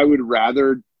I would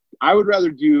rather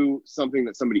do something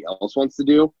that somebody else wants to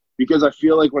do, because I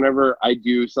feel like whenever I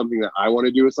do something that I want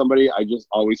to do with somebody, I just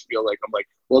always feel like I'm like,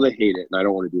 well, they hate it and I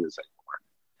don't want to do this anymore.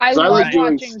 I like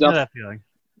doing stuff. That feeling.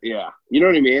 Yeah, you know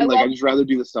what I mean? I just rather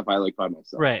do the stuff I like by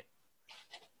myself. Right.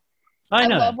 I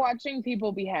love watching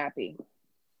people be happy.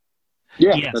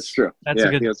 Yeah, that's true. I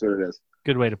think that's what it is.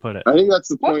 Good way to put it. I think that's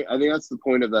the point. I think that's the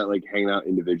point of that, like hanging out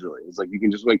individually. It's like you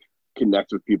can just like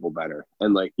connect with people better,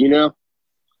 and like Yeah.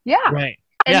 Right.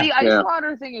 And the ice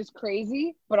water thing is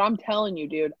crazy, but I'm telling you,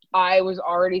 dude, I was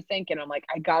already thinking, I'm like,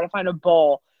 I gotta find a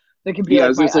bowl that can be my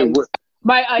ice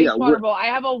water bowl. I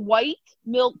have a white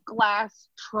milk glass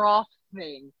trough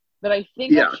thing that I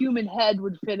think a human head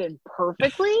would fit in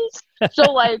perfectly.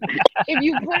 So like, if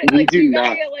you put it, like,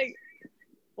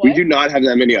 we do not have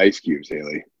that many ice cubes,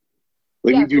 Haley.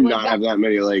 Like we do not have that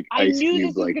many like ice cubes. I knew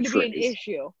this was going to be an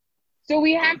issue. So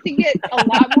we have to get a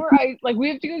lot more ice. Like we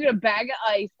have to go get a bag of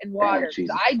ice and water.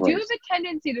 I do have a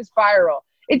tendency to spiral.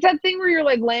 It's that thing where you're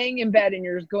like laying in bed and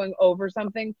you're just going over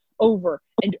something over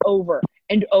and over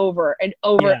and over and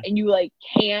over, and you like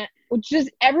can't. Which does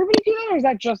everybody do that, or is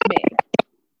that just me?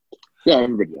 Yeah,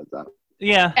 everybody does that.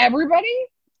 Yeah, everybody.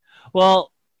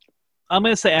 Well, I'm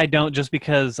gonna say I don't, just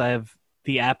because I have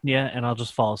the apnea and I'll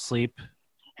just fall asleep.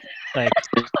 Like,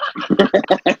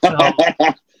 so,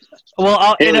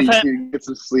 well, Haley, and if you need to get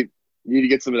some sleep, you need to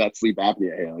get some of that sleep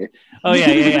apnea, Haley. Oh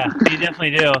yeah, you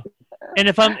definitely do. And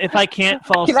if I can't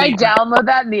fall asleep, can I download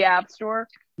that in the App Store?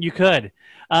 You could.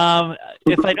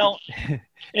 If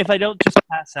I don't just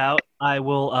pass out, I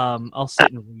will. I'll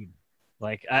sit and read.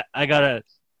 Like I got a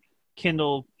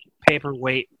Kindle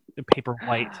Paperwhite.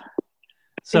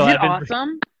 So is it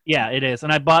awesome? Yeah, it is.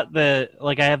 And I bought I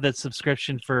have the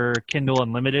subscription for Kindle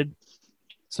Unlimited.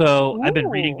 So I've been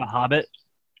reading The Hobbit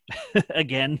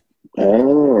again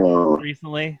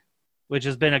recently. which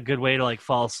has been a good way to like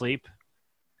fall asleep.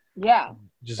 Yeah,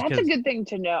 Just that's a good thing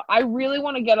to know. I really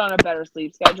want to get on a better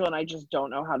sleep schedule, and I just don't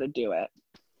know how to do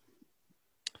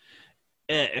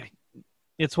it.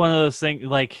 It's one of those things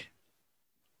like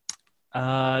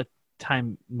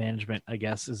time management, I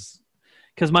guess, is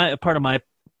because part of my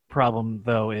problem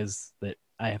though is that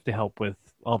I have to help with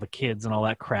all the kids and all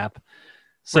that crap.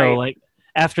 So like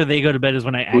after they go to bed is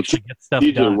when I actually get stuff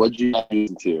done. What'd you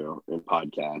listen to in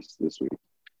podcasts this week?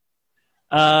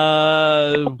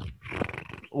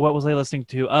 What was I listening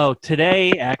to? Oh,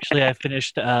 today actually I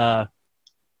finished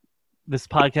this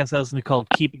podcast I listened to called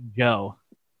Keeping Joe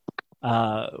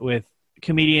with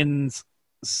comedians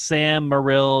Sam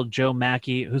Morrill, Joe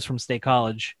Mackey, who's from State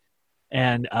College,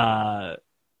 and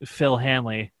Phil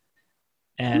Hanley,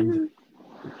 and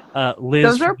Liz.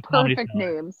 Those are perfect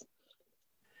names.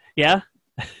 Yeah?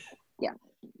 Yeah.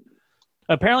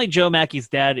 Apparently Joe Mackey's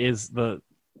dad is the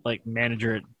like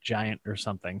manager at Giant or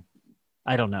something.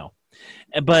 I don't know.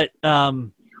 But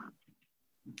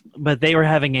they were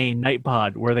having a night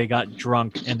pod where they got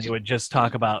drunk and they would just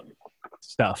talk about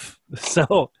stuff.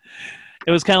 So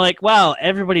it was kind of like, wow,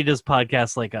 everybody does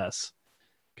podcasts like us,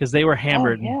 because they were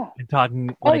hammered and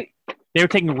talking like they were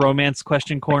taking romance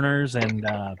question corners and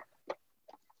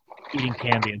eating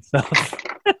candy and stuff.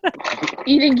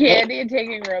 Eating candy and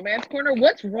taking romance corner?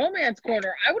 What's romance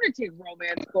corner? I want to take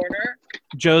romance corner.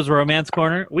 Joe's romance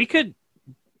corner. We could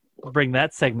bring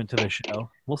that segment to the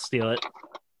show. We'll steal it.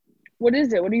 What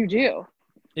is it? What do you do?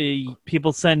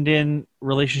 People send in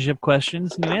relationship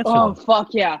questions and you answer them. Oh, fuck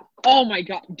yeah. Oh, my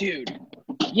God. Dude.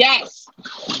 Yes.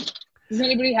 Does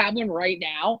anybody have one right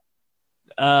now?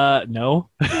 No.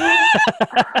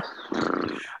 I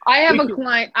have a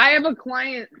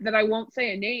client that I won't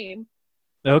say a name.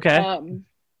 Okay.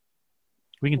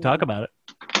 We can talk about it.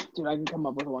 Dude, I can come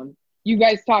up with one. You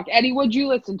guys talk. Eddie, what'd you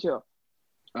listen to?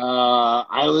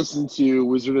 I listened to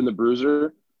Wizard and the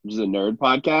Bruiser, which is a nerd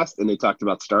podcast, and they talked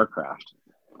about StarCraft.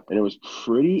 And it was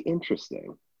pretty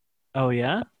interesting. Oh,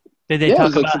 yeah? Did they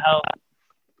talk about how,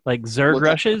 like, Zerg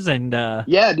rushes and...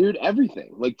 Yeah, dude,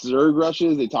 everything. Like, Zerg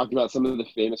rushes, they talked about some of the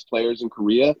famous players in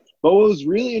Korea. But what was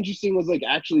really interesting was, like,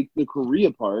 actually the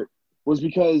Korea part was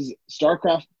because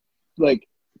StarCraft, like,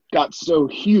 got so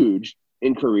huge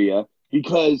in Korea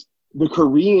because the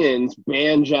Koreans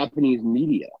banned Japanese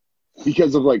media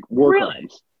because of, like, war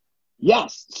crimes.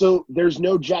 Yes. So there's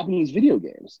no Japanese video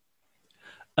games.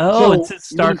 Oh, so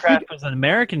StarCraft was an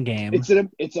American game.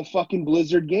 It's a fucking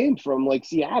Blizzard game from like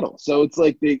Seattle. So it's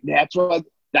like that's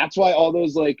why all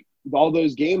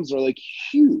those games are like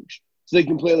huge. So they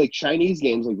can play like Chinese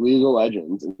games like League of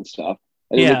Legends and stuff.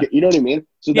 And you know what I mean?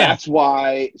 So that's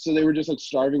why. So they were just like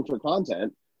starving for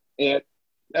content, and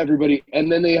everybody. And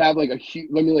then they have like a huge.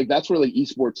 I mean, like that's where like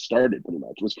esports started pretty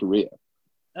much was Korea.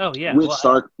 Oh yeah, with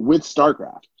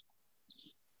StarCraft.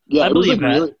 Yeah, it was like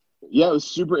really. Yeah, it was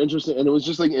super interesting, and it was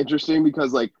just like interesting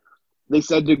because like they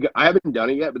said I haven't done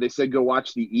it yet, but they said go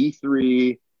watch the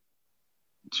E3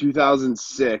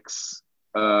 2006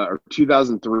 or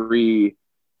 2003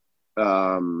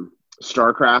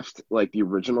 StarCraft, like the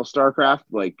original StarCraft,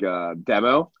 like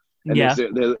demo, and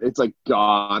it's like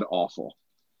god awful,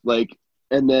 like.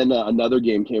 And then another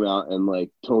game came out, and like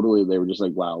totally, they were just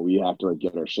like, "Wow, we have to like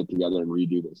get our shit together and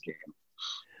redo this game."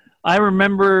 I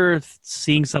remember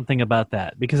seeing something about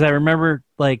that because I remember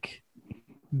like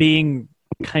being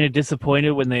kind of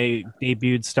disappointed when they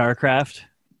debuted StarCraft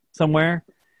somewhere.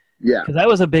 Yeah, because I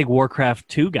was a big Warcraft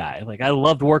 2 guy. Like I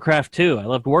loved Warcraft 2. I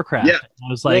loved Warcraft. Yeah, I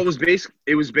was like,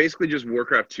 it was basically just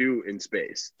Warcraft 2 in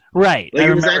space. Right. Like,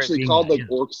 it was actually called like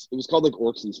Orcs. It was called like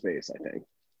Orcs in Space, I think.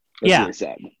 That's what they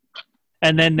said.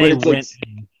 And then they went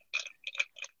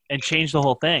and changed the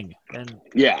whole thing. And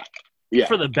yeah.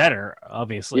 For the better,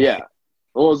 obviously. Yeah.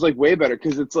 Well, it was like way better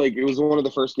because it's like it was one of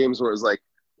the first games where it was like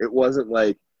it wasn't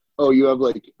like, oh, you have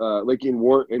like in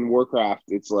Warcraft,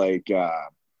 it's like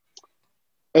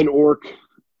an orc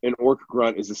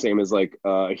grunt is the same as like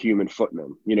a human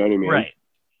footman. You know what I mean? Right.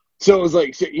 So it was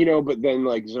like, but then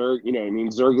like Zerg, you know what I mean?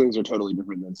 Zerglings are totally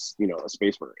different than, a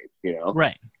space marine,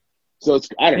 Right. So it's,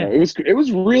 I don't know. It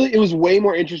was way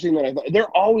more interesting than I thought. They're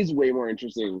always way more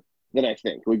interesting than I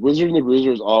think. Like Wizard and the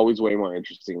Bruiser is always way more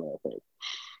interesting than I think.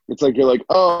 It's like, you're like,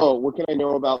 oh, what can I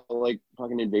know about like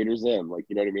fucking Invader Zim? Like,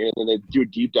 you know what I mean? And then they do a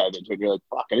deep dive into it and you're like,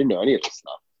 fuck, I didn't know any of this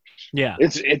stuff. Yeah.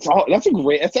 That's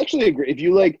actually a great, if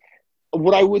you like,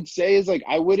 what I would say is like,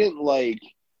 I wouldn't like,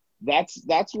 that's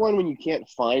one when you can't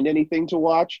find anything to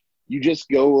watch. You just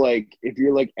go like, if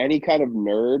you're like any kind of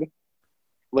nerd,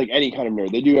 they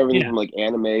do everything from like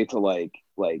anime to like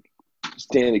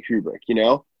Stanley Kubrick,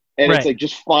 And it's like,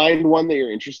 just find one that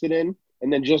you're interested in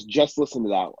and then just listen to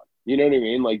that one. You know what I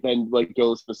mean? Like then like go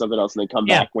listen to something else and then come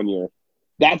back when you're.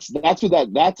 That's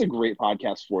a great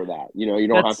podcast for that. You know, you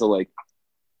don't have to like.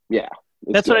 Yeah.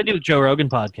 That's good. What I do with Joe Rogan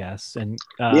podcasts and.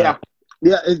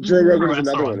 Joe Rogan is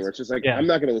another one where it's just like I'm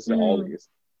not going to listen to all these.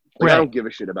 Like, I don't give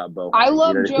a shit about both. I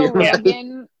love Joe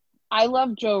Rogan. I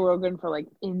love Joe Rogan for like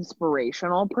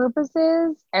inspirational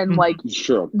purposes and like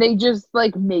they just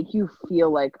like make you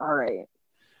feel like, all right,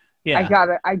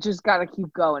 I just gotta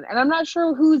keep going. And I'm not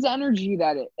sure whose energy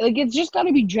that is. Like it's just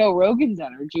gotta be Joe Rogan's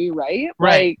energy, right?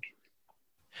 Right.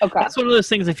 Like, okay. That's one of those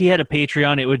things. If he had a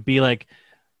Patreon, it would be like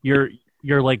your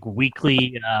like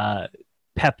weekly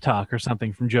pep talk or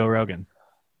something from Joe Rogan.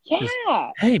 Yeah. Just,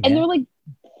 hey, man. And they're like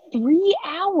 3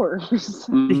 hours. This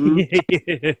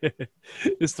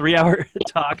 3-hour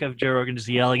talk of Joe Rogan just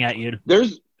yelling at you.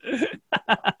 There's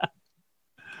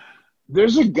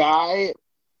a guy.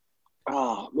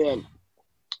 Oh man,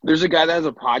 there's a guy that has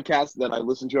a podcast that I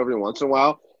listen to every once in a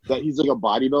while. That he's like a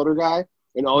bodybuilder guy,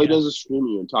 and all he does is scream at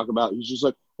you and talk about. He's just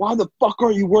like, "Why the fuck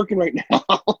aren't you working right now?"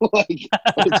 Like,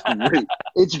 it's great.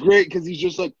 It's great because he's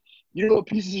just like, you know what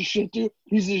pieces of shit do?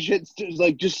 Pieces of shit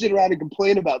like just sit around and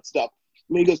complain about stuff.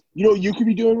 And he goes, you know what you could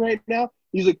be doing right now?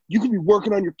 He's like, you could be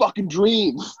working on your fucking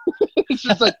dreams. It's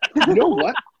just like, you know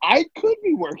what? I could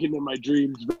be working in my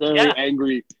dreams. Very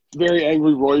angry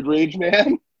roid rage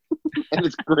man. And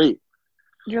it's great.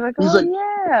 You're like,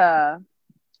 yeah.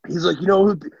 He's like, you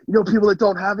know people that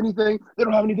don't have anything, they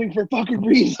don't have anything for a fucking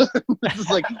reason. It's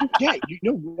just like, yeah, you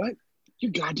know what?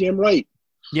 You're goddamn right.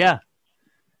 Yeah.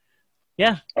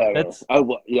 Yeah, I love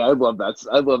that.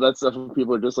 I love that stuff when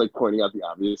people are just like pointing out the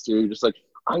obvious too. You're just like,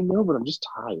 I know, but I'm just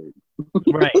tired.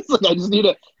 Right. It's like I just need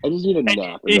a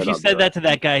nap. If you said that to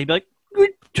that guy, he'd be like, "You're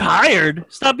tired.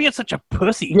 Stop being such a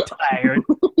pussy. Tired."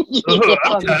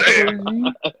 I'm tired.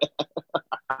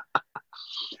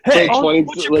 Hey,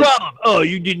 what's your problem? Oh,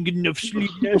 you didn't get enough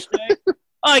sleep last night.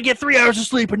 I get 3 hours of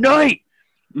sleep a night.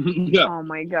 Yeah. Oh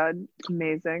my god,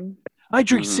 amazing. I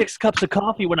drink 6 cups of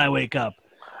coffee when I wake up.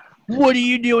 What are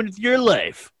you doing with your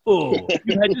life? Oh,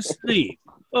 you had to sleep.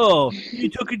 Oh, you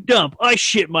took a dump. I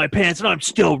shit my pants and I'm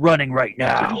still running right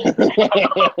now.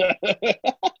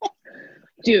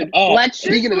 Dude,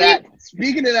 speaking of that,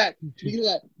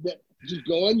 just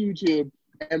go on YouTube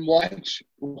and watch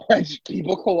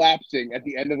people collapsing at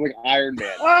the end of like Iron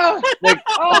Man. I love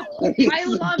it.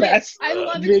 I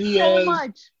love it so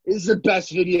much. It's the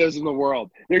best videos in the world.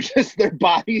 They're just their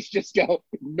bodies just go,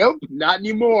 nope, not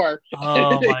anymore.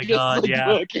 Oh my god, they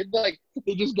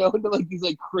just go into like these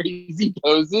like crazy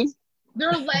poses.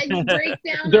 Their legs break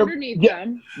down underneath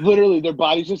them. Literally, their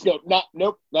bodies just go,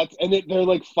 nope. They're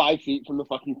like 5 feet from the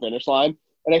fucking finish line,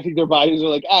 and I think their bodies are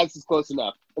like, this is close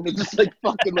enough, and they just like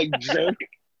fucking like jerk.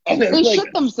 And then, they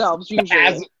shit themselves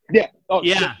usually.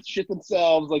 Shit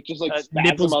themselves, like just like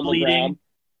nipples on bleeding. The ground.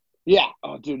 Yeah.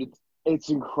 Oh, dude, it's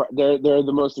incredible. They're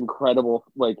the most incredible.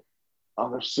 Like,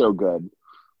 they're so good.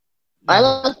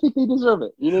 I think they deserve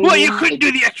it. You know what I mean? You couldn't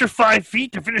do the extra 5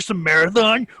 feet to finish the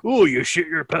marathon? Oh, you shit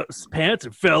your pants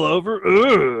and fell over?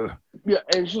 Ugh. Yeah,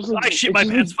 and it's just like, I shit my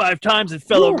pants 5 times and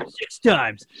fell over 6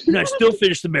 times, and I still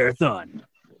finished the marathon.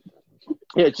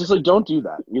 Yeah, it's just like, don't do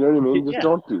that. You know what I mean? Just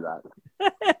don't do that.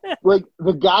 Like,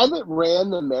 the guy that ran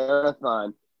the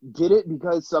marathon did it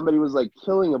because somebody was, like,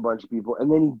 killing a bunch of people,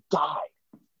 and then he died.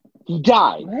 He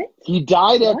died. What? He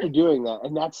died after doing that,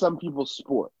 and that's some people's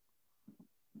sport.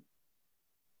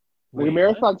 Like, a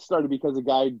marathon started because a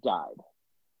guy died.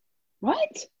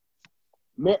 What?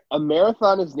 A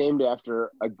marathon is named after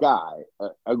a guy,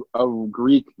 a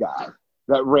Greek guy,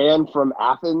 that ran from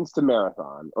Athens to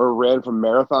Marathon, or ran from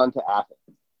Marathon to Athens.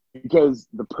 Because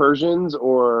the Persians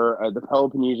or the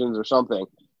Peloponnesians or something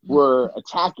were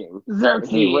attacking.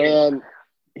 He ran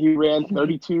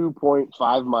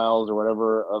 32.5 miles or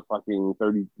whatever, a fucking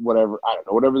 30, whatever, I don't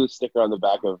know, whatever the sticker on the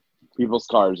back of people's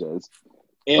cars is.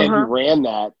 And he ran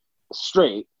that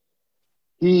straight.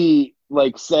 He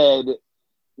like said,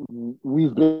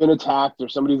 we've been attacked or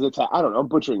somebody's attacked. I don't know, I'm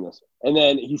butchering this. And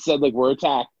then he said like, we're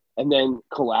attacked, and then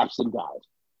collapsed and died.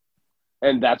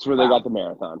 And that's where they got the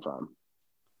marathon from.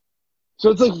 So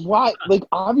it's like, why? Like,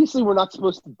 obviously, we're not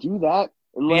supposed to do that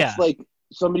unless, like,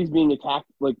 somebody's being attacked,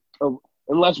 like,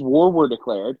 unless war were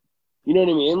declared. You know what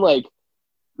I mean? Like,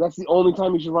 that's the only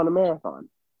time you should run a marathon.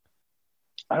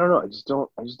 I don't know. I just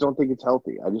don't think it's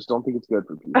healthy. I just don't think it's good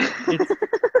for people.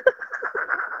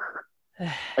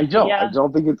 I don't. Yeah. I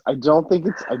don't think it's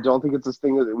this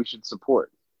thing that we should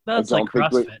support. That's like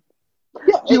CrossFit.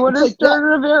 You want to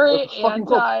start a very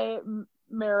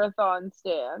anti-marathon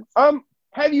stance.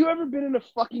 Have you ever been in a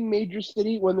fucking major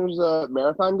city when there's a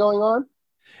marathon going on?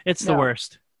 It's the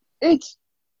worst. It's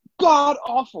god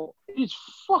awful. It's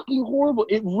fucking horrible.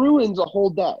 It ruins a whole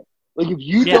day. Like if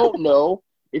you don't know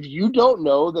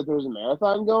that there's a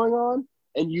marathon going on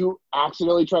and you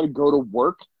accidentally try to go to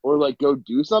work or like go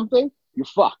do something, you're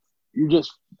fucked.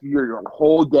 Your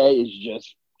whole day is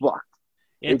just fucked.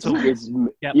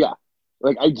 Yeah.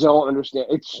 Like I don't understand.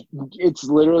 It's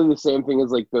literally the same thing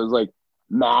as like those like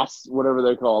mass, whatever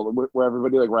they're called, where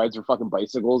everybody like rides their fucking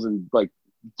bicycles and like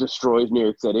destroys New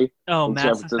York City. Oh, Mass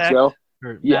San Francisco. Effect?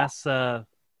 Or Mass,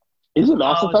 is it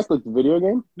Mass Effect like the video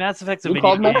game? Mass Effect's a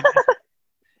video game.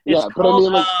 Yeah, but I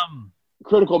mean like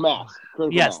Critical Mass.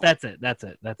 Yes, that's it. That's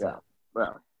it. Yeah. I don't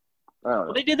know.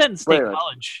 Well, they did that in State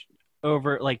College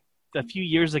over like a few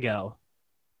years ago.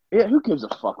 Yeah, who gives a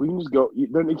fuck? We can just go. You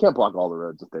can't block all the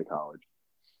roads at State College.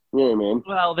 You know what I mean?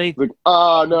 Well, they like,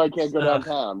 oh no, I can't go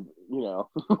downtown. You know?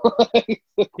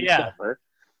 Yeah.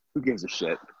 Who gives a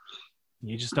shit?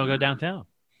 You just don't go downtown.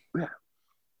 Yeah.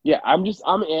 Yeah, I'm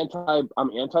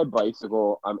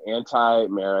anti-bicycle. I'm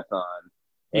anti-marathon.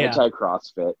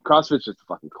 Anti-CrossFit. CrossFit's just a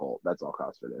fucking cult. That's all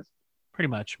CrossFit is. Pretty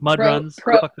much. Mud runs.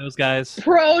 Fuck those guys.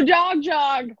 Pro dog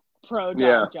jog.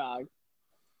 Jog.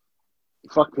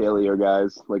 Fuck paleo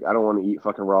guys. Like, I don't want to eat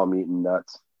fucking raw meat and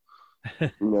nuts.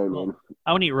 You know what I mean?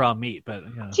 I won't eat raw meat, but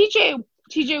you know.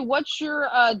 TJ, what's your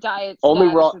diet status only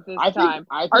raw at this time?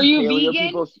 I think are you vegan?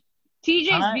 People...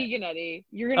 TJ's vegan, Eddie.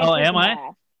 You're gonna. Oh, am I?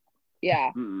 Off. Yeah.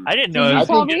 I didn't know.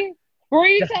 Were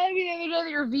you telling me the other day that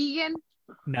you're vegan?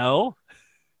 No.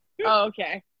 Oh,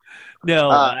 okay. No.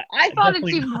 I thought it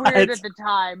seemed weird at the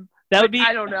time. That would be.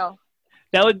 I don't know.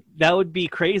 That would be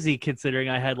crazy considering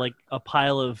I had like a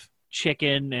pile of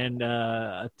chicken and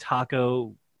a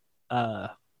taco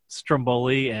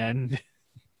stromboli and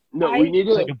we need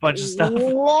to like a bunch of stuff.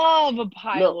 Love a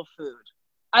pile of food.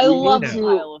 I love a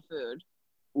pile of food.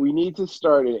 We need to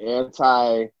start an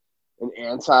anti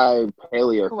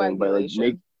paleo thing by like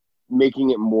making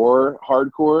it more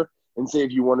hardcore and say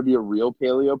if you want to be a real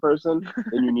paleo person,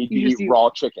 then you need to eat raw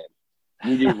chicken.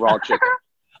 You need to eat raw chicken.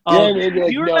 Oh, you can't.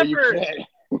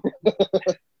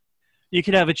 You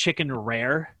could have a chicken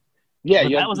rare. Yeah,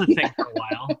 that was a thing for a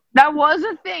while. That was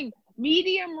a thing.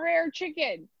 Medium rare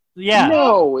chicken. Yeah.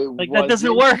 No, that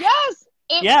doesn't work.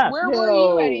 Yes. Where were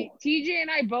you, Eddie? TJ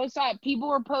and I both saw it. People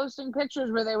were posting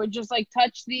pictures where they would just like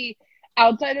touch the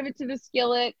outside of it to the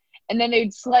skillet, and then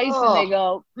they'd slice and they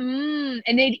go, and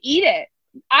they'd eat it.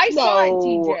 I saw it,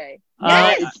 TJ.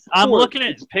 Yes. I'm looking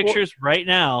at pictures right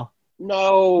now.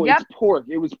 No, it's pork.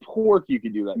 It was pork. You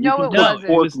could do that. No, it wasn't.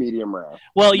 Pork medium rare.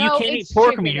 Well, you can't eat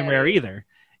pork medium rare either.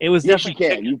 It was definitely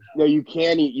you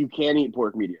can. You can't eat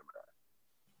pork medium rare.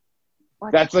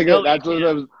 What? That's like that's what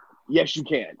I was. Yes, you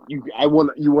can. You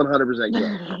 100%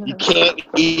 can. You can't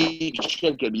eat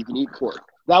chicken. You can eat pork.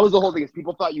 That was the whole thing. Is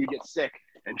people thought you would get sick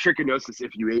and trichinosis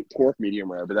if you ate pork medium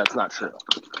rare, but that's not true.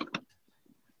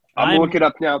 I'm gonna look it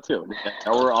up now too.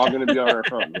 Now we're all gonna be on our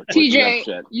phone.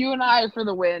 TJ, you and I for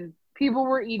the win. People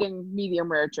were eating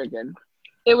medium rare chicken.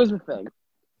 It was a thing.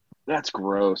 That's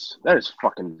gross. That is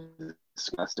fucking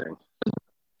disgusting.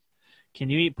 Can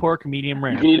you eat pork medium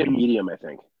rare? You can eat it medium, I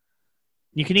think.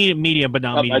 You can eat it medium, but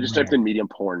not medium. I just typed in medium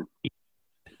porn.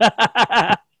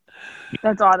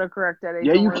 That's autocorrect, Eddie.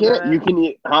 Yeah, you can. You can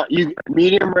eat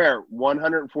medium rare,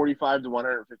 145 to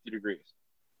 150 degrees.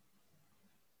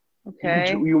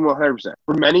 Okay. You 100%.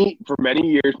 For many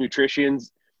years,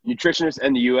 nutritionists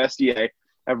and the USDA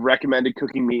have recommended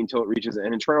cooking meat until it reaches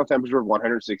an internal temperature of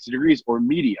 160 degrees or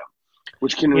medium,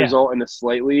 which can result in a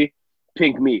slightly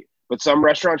pink meat. But some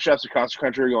restaurant chefs across the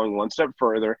country are going one step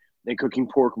further and cooking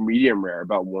pork medium rare,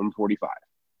 about 145.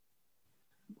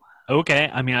 Okay,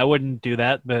 I mean, I wouldn't do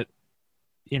that, but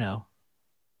you know,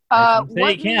 how do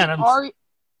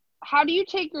you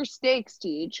take your steaks,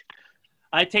 Teach?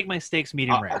 I take my steaks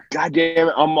medium rare. God damn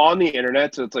it! I'm on the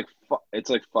internet, so it's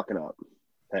like fucking up.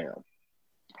 Hang on.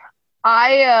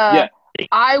 I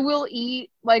will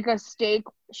eat like a steak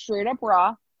straight up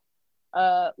raw,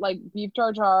 like beef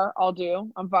tartare. I'll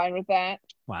do. I'm fine with that.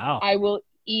 Wow. I will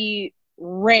eat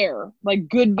rare, like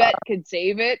good vet could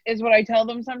save it, is what I tell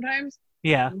them sometimes.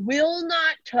 Yeah. Will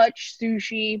not touch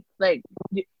sushi. Like,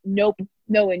 nope,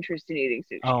 no interest in eating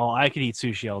sushi. Oh, I could eat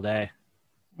sushi all day.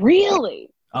 Really?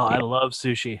 Oh, I love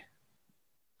sushi.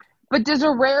 But does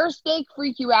a rare steak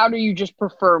freak you out, or you just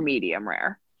prefer medium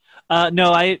rare?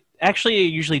 No, I actually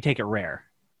usually take it rare.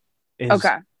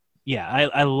 Okay. Yeah,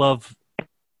 I love.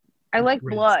 I like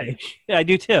blood. Steak. Yeah, I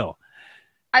do too.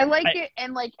 I like it,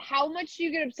 and like, how much do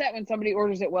you get upset when somebody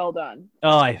orders it well done?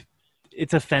 Oh,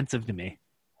 it's offensive to me.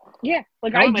 Yeah,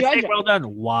 like I judge it. Well done.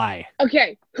 Why?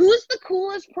 Okay, who's the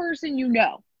coolest person you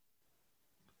know?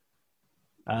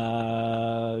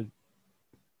 I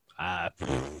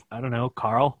don't know,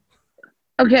 Carl.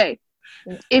 Okay,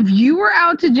 if you were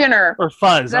out to dinner or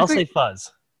Fuzz. I'll say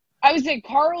Fuzz. I would say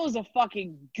Carl is a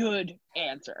fucking good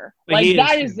answer. But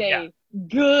That is a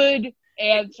good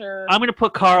answer. I'm gonna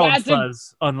put Carl and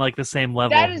Fuzz on like the same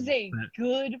level. That is a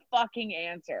good fucking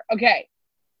answer. Okay,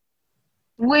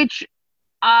 which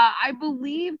I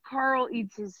believe Carl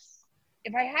eats his.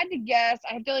 If I had to guess,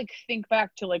 I have to like think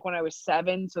back to like when I was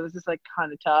 7, so this is like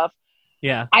kind of tough.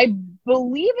 Yeah. I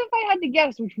believe if I had to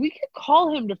guess, which we could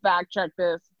call him to fact check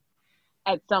this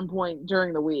at some point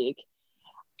during the week,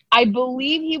 I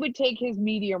believe he would take his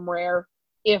medium rare,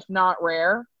 if not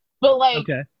rare. But like,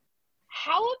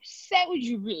 how upset would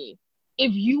you be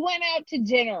if you went out to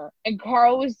dinner and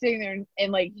Carl was sitting there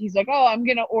and like, he's like, oh, I'm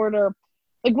going to order,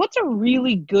 like, what's a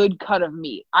really good cut of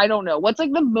meat? I don't know. What's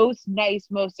like the most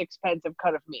expensive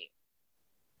cut of meat?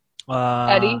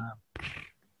 Eddie?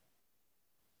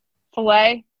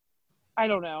 Filet? I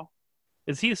don't know.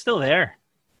 Is he still there?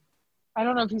 I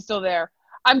don't know if he's still there.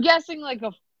 I'm guessing like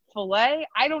a filet.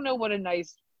 I don't know what a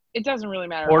nice. It doesn't really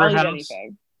matter. Porterhouse.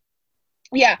 Anything.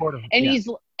 Yeah, and he's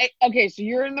okay. So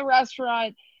you're in the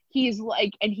restaurant. He's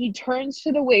like, and he turns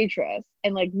to the waitress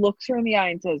and like looks her in the eye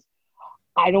and says,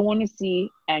 "I don't want to see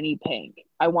any pink.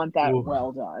 I want that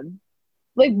well done."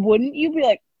 Like, wouldn't you be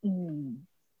like?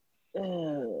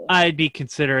 I'd be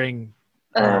considering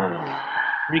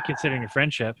reconsidering a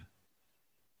friendship.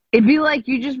 It'd be like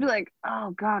you just be like,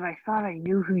 "Oh God, I thought I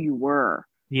knew who you were."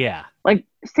 Yeah. Like,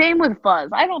 same with Fuzz.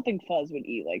 I don't think Fuzz would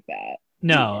eat like that.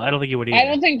 No, I don't think he would eat. I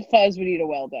don't think Fuzz would eat a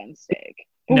well-done steak.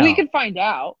 But we could find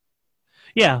out.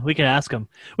 Yeah, we can ask him.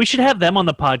 We should have them on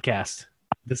the podcast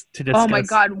to discuss. Oh my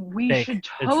God, we should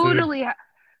totally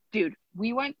dude,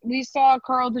 we saw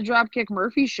Carl the Dropkick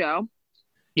Murphy show.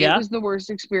 Yeah. It was the worst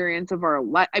experience of our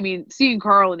life. I mean, seeing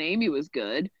Carl and Amy was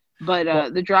good, but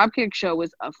the Dropkick show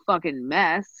was a fucking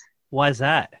mess. Why is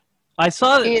that? I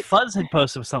saw that Fuzz had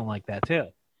posted something like that too.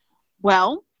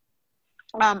 Well,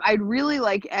 I'd really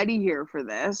like Eddie here for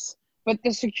this, but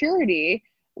the security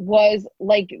was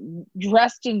like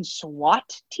dressed in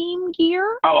SWAT team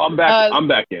gear. Oh, I'm back. I'm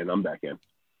back in.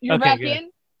 You're back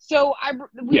in? So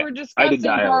we were discussing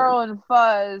Carl and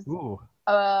Fuzz. Ooh.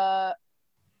 Yeah,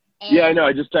 I know.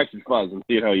 I just texted Fuzz and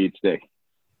see how he eats steak.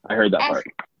 I heard that part.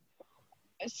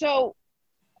 So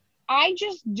I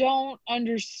just don't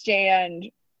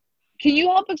understand. Can you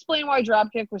help explain why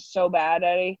Dropkick was so bad,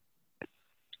 Eddie?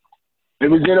 It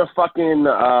was in a fucking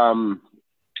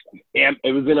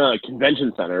it was in a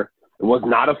convention center. It was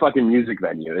not a fucking music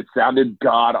venue. It sounded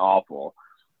god awful,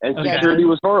 and security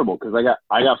was horrible because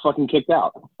I got fucking kicked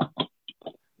out.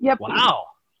 Yep. Wow.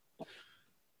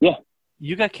 Yeah.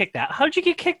 You got kicked out. How'd you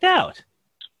get kicked out?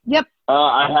 Yep.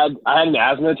 I had an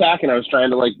asthma attack and I was trying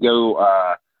to like go.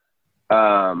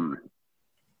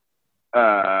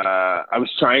 I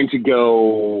was trying to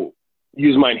go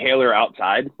use my inhaler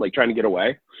outside, like trying to get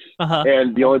away.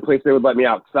 And the only place they would let me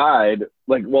outside,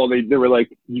 like, well, they were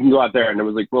like, you can go out there. And it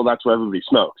was like, well, that's where everybody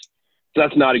smokes. So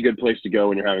that's not a good place to go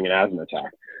when you're having an asthma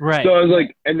attack. Right. So I was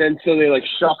like, and then so they like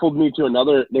shuffled me to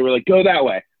another, they were like, go that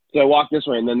way. So I walked this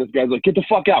way. And then this guy's like, get the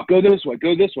fuck out. Go this way.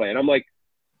 Go this way. And I'm like,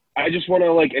 I just want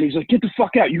to like, and he's like, get the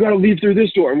fuck out. You got to leave through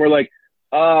this door. And we're like,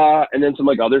 and then some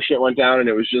like other shit went down and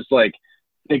it was just like,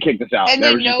 they kicked us out. And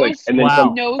then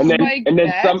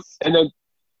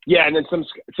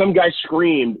some guy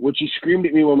screamed, which he screamed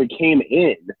at me when we came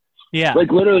in. Yeah.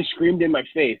 Like literally screamed in my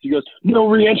face. He goes, no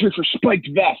re-entry for spiked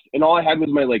vest. And all I had was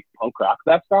my like punk rock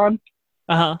vest on.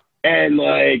 And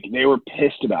like they were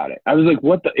pissed about it. I was like,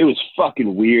 what the? It was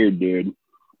fucking weird, dude.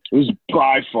 It was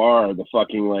by far the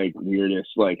fucking like weirdest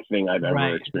like thing I've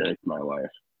ever experienced in my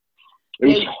life. It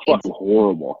was fucking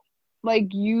horrible.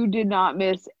 Like you did not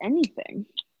miss anything.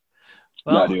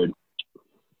 Well, no, dude.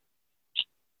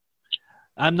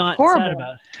 I'm not sad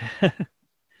about it.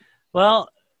 Well,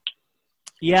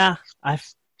 yeah,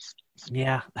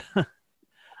 yeah.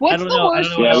 What's the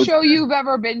worst show you've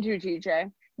ever been to,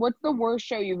 TJ? What's the worst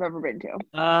show you've ever been to?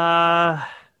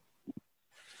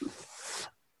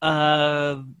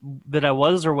 That I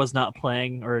was or was not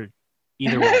playing, or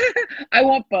either way. I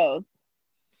want both.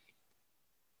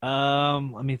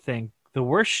 Let me think. The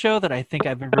worst show that I think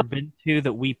I've ever been to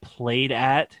that we played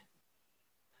at.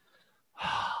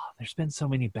 There's been so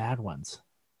many bad ones.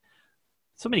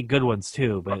 So many good ones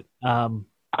too, but I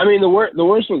mean the worst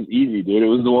one's easy, dude. It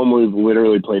was the one where we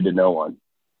literally played to no one.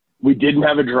 We didn't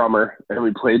have a drummer, and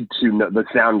we played to the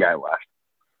sound guy left.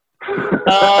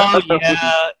 Oh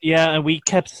yeah, and we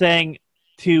kept saying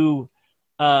to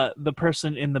the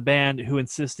person in the band who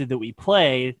insisted that we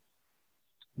play,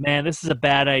 "Man, this is a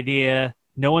bad idea.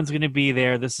 No one's going to be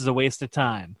there. This is a waste of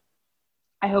time."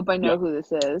 I hope I know who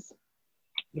this is.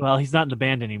 Well, he's not in the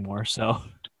band anymore, so.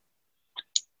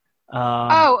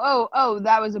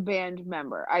 That was a band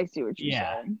member. I see what you're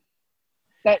saying.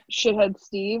 That shithead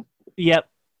Steve? Yep.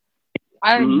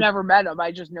 I've never met him.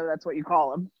 I just know that's what you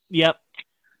call him. Yep.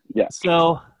 Yeah.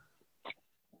 So.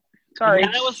 Sorry.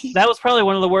 Yeah, that was probably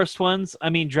one of the worst ones. I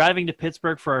mean, driving to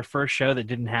Pittsburgh for our first show that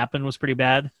didn't happen was pretty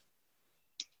bad.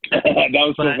 That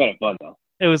was still kind of fun, though.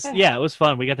 It was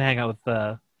fun. We got to hang out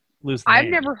with Lose the I've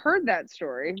Name. never heard that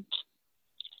story.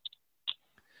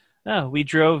 No, we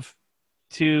drove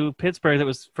to Pittsburgh. That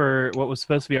was for what was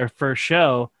supposed to be our first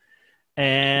show,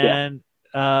 and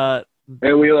and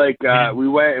we went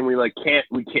and we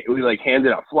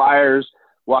handed out flyers,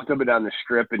 walked up and down the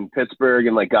strip in Pittsburgh,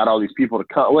 and got all these people to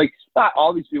come. Not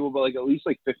all these people, but at least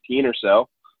 15 or so.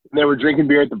 And they were drinking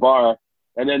beer at the bar.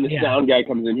 And then the sound guy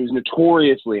comes in, who's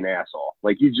notoriously an asshole.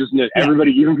 He's just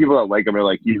everybody, even people that like him,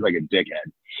 are he's like a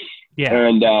dickhead. Yeah.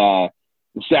 And the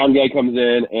sound guy comes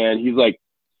in, and he's like,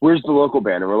 "Where's the local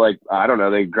band?" And we're like, "I don't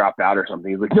know, they dropped out or something."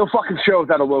 He's like, "No fucking show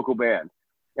without a local band."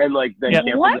 And they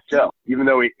canceled the show, even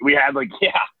though we had they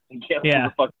canceled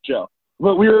the fucking show.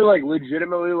 But we were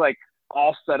legitimately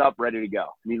all set up, ready to go.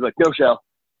 And he's like, "No show."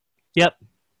 Yep.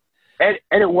 And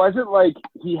it wasn't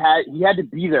he had to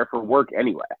be there for work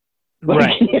anyway.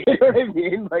 Right. You know what I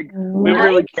mean? We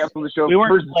really canceled the show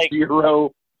for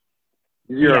zero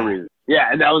reason.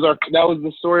 Yeah, and that was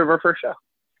the story of our first show.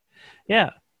 Yeah.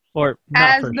 Or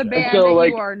not as the show. band so, that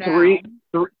you are now.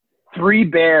 Three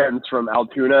bands from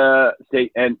Altoona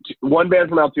State, and one band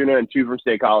from Altoona and two from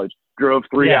State College drove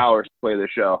 3 hours to play the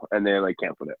show, and they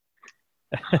canceled it.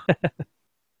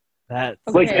 That's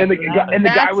and the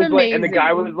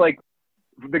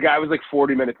guy was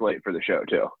 40 minutes late for the show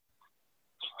too.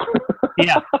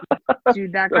 Yeah,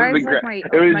 dude, that guy's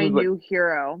my new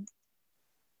hero.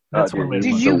 That's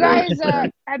Did you guys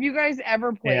have you guys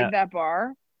ever played that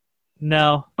bar?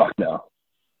 No. Fuck no.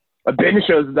 I've been to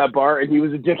shows at that bar, and he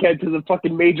was a dickhead to the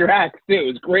fucking major acts too. It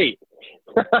was great.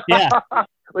 Yeah.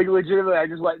 Legitimately, I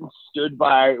just went and stood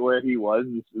by where he was,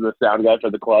 the sound guy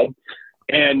for the club,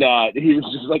 and he was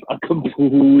just a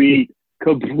complete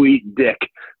dick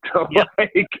to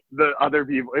the other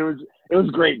people. It was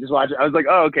great just watching. I was like,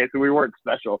 oh, okay, so we weren't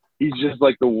special. He's just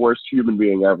the worst human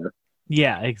being ever.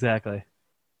 Yeah, exactly.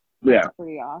 Yeah. That's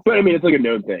pretty awesome. But I mean, it's a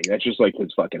known thing. That's just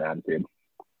his fucking attitude.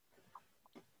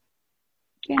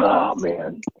 Yeah. Oh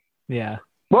man. Yeah.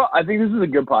 Well, I think this is a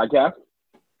good podcast.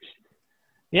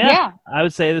 Yeah. I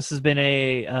would say this has been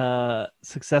a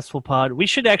successful pod. We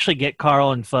should actually get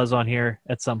Carl and Fuzz on here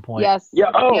at some point. Yes.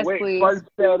 Yeah. Oh, yes, wait. Please. Fuzz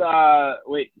said,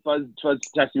 Fuzz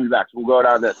texted me back. So we'll go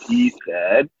down to he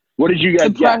said, what did you guys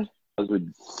get?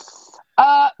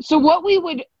 So what we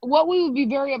would be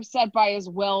very upset by is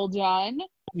well done.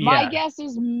 Yeah. My guess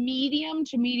is medium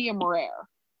to medium rare.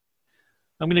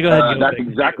 I'm going to go ahead and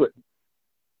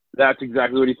That's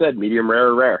exactly what he said. Medium rare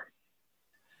or rare.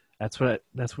 That's what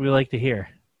we like to hear.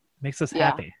 Makes us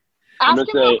happy. Ask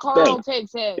him how Carl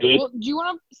takes his. Well, do you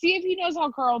want to see if he knows how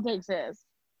Carl takes his?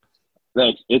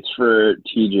 Thanks. It's for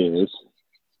TJ's.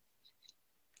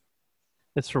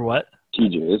 It's for what?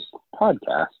 TJ's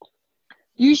podcast.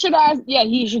 You should ask. Yeah,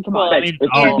 he should come on. It's for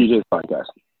TJ's podcast.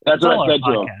 That's what I said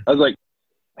to him. I was like,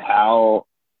 how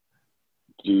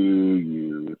do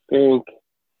you think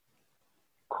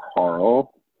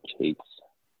Carl takes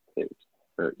his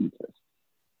or eats his?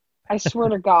 I swear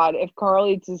to God, if Carl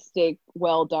eats his steak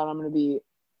well done, I'm going to be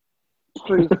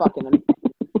pretty fucking...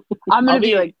 I'm going to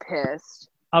be pissed.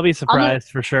 I'll be surprised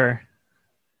for sure.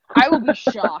 I will be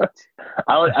shocked.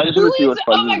 I just want to see what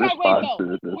Fuzz's response to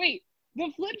this is. Wait,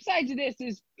 the flip side to this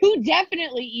is who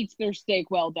definitely eats their steak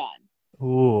well done?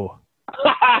 Ooh.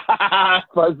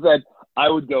 Fuzz said, I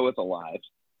would go with alive.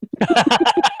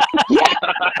 Yeah.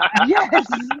 Yes.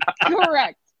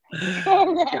 Correct.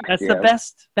 That's the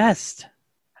best.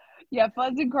 Yeah,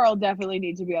 Fuzz and Carl definitely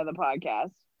need to be on the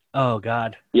podcast. Oh,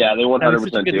 God. Yeah, they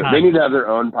 100% do. They need to have their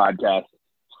own podcast.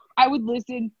 I would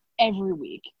listen every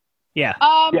week. Yeah.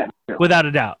 Without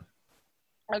a doubt.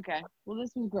 Okay. Well,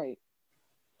 this was great.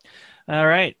 All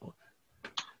right.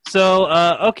 So,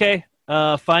 okay.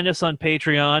 Find us on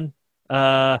Patreon.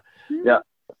 Yeah.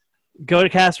 Go to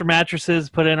Casper Mattresses,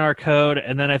 put in our code,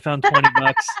 and then I found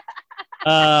 $20.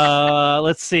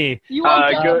 Let's see.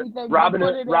 Robinhood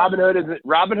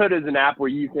is an app where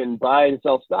you can buy and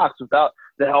sell stocks without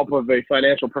the help of a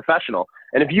financial professional.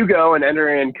 And if you go and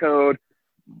enter in code,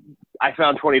 I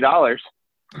found $20,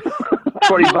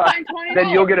 $20, then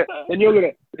you'll get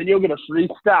a free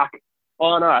stock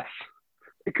on us.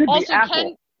 It could be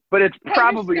Apple, but it's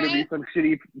probably going to be some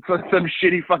shitty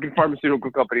fucking pharmaceutical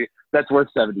company that's worth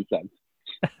 70 cents.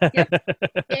 Yep.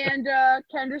 And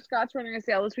Kendra Scott's running a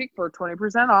sale this week for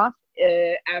 20% off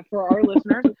for our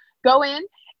listeners. Go in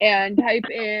and type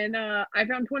in I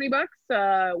found $20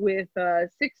 with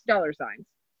 $6 signs.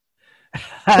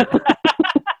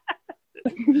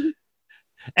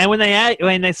 And when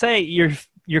they say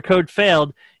your code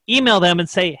failed, email them and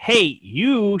say, "Hey,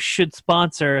 you should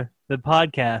sponsor the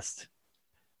podcast."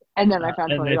 And then I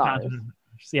found $20.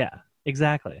 Yeah,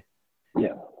 exactly.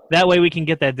 Yeah. That way we can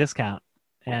get that discount.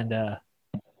 And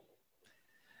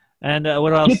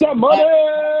what else? Get that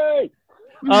money!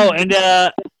 Oh,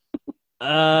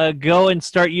 and go and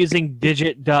start using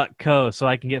digit.co so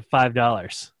I can get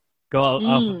 $5. Go off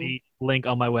of the link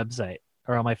on my website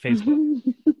or on my Facebook.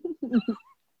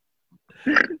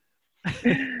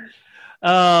 Oh,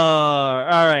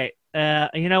 all right.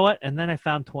 You know what? And then I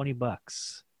found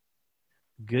 $20.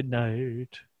 Good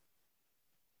night.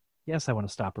 Yes, I want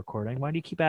to stop recording. Why do you keep asking?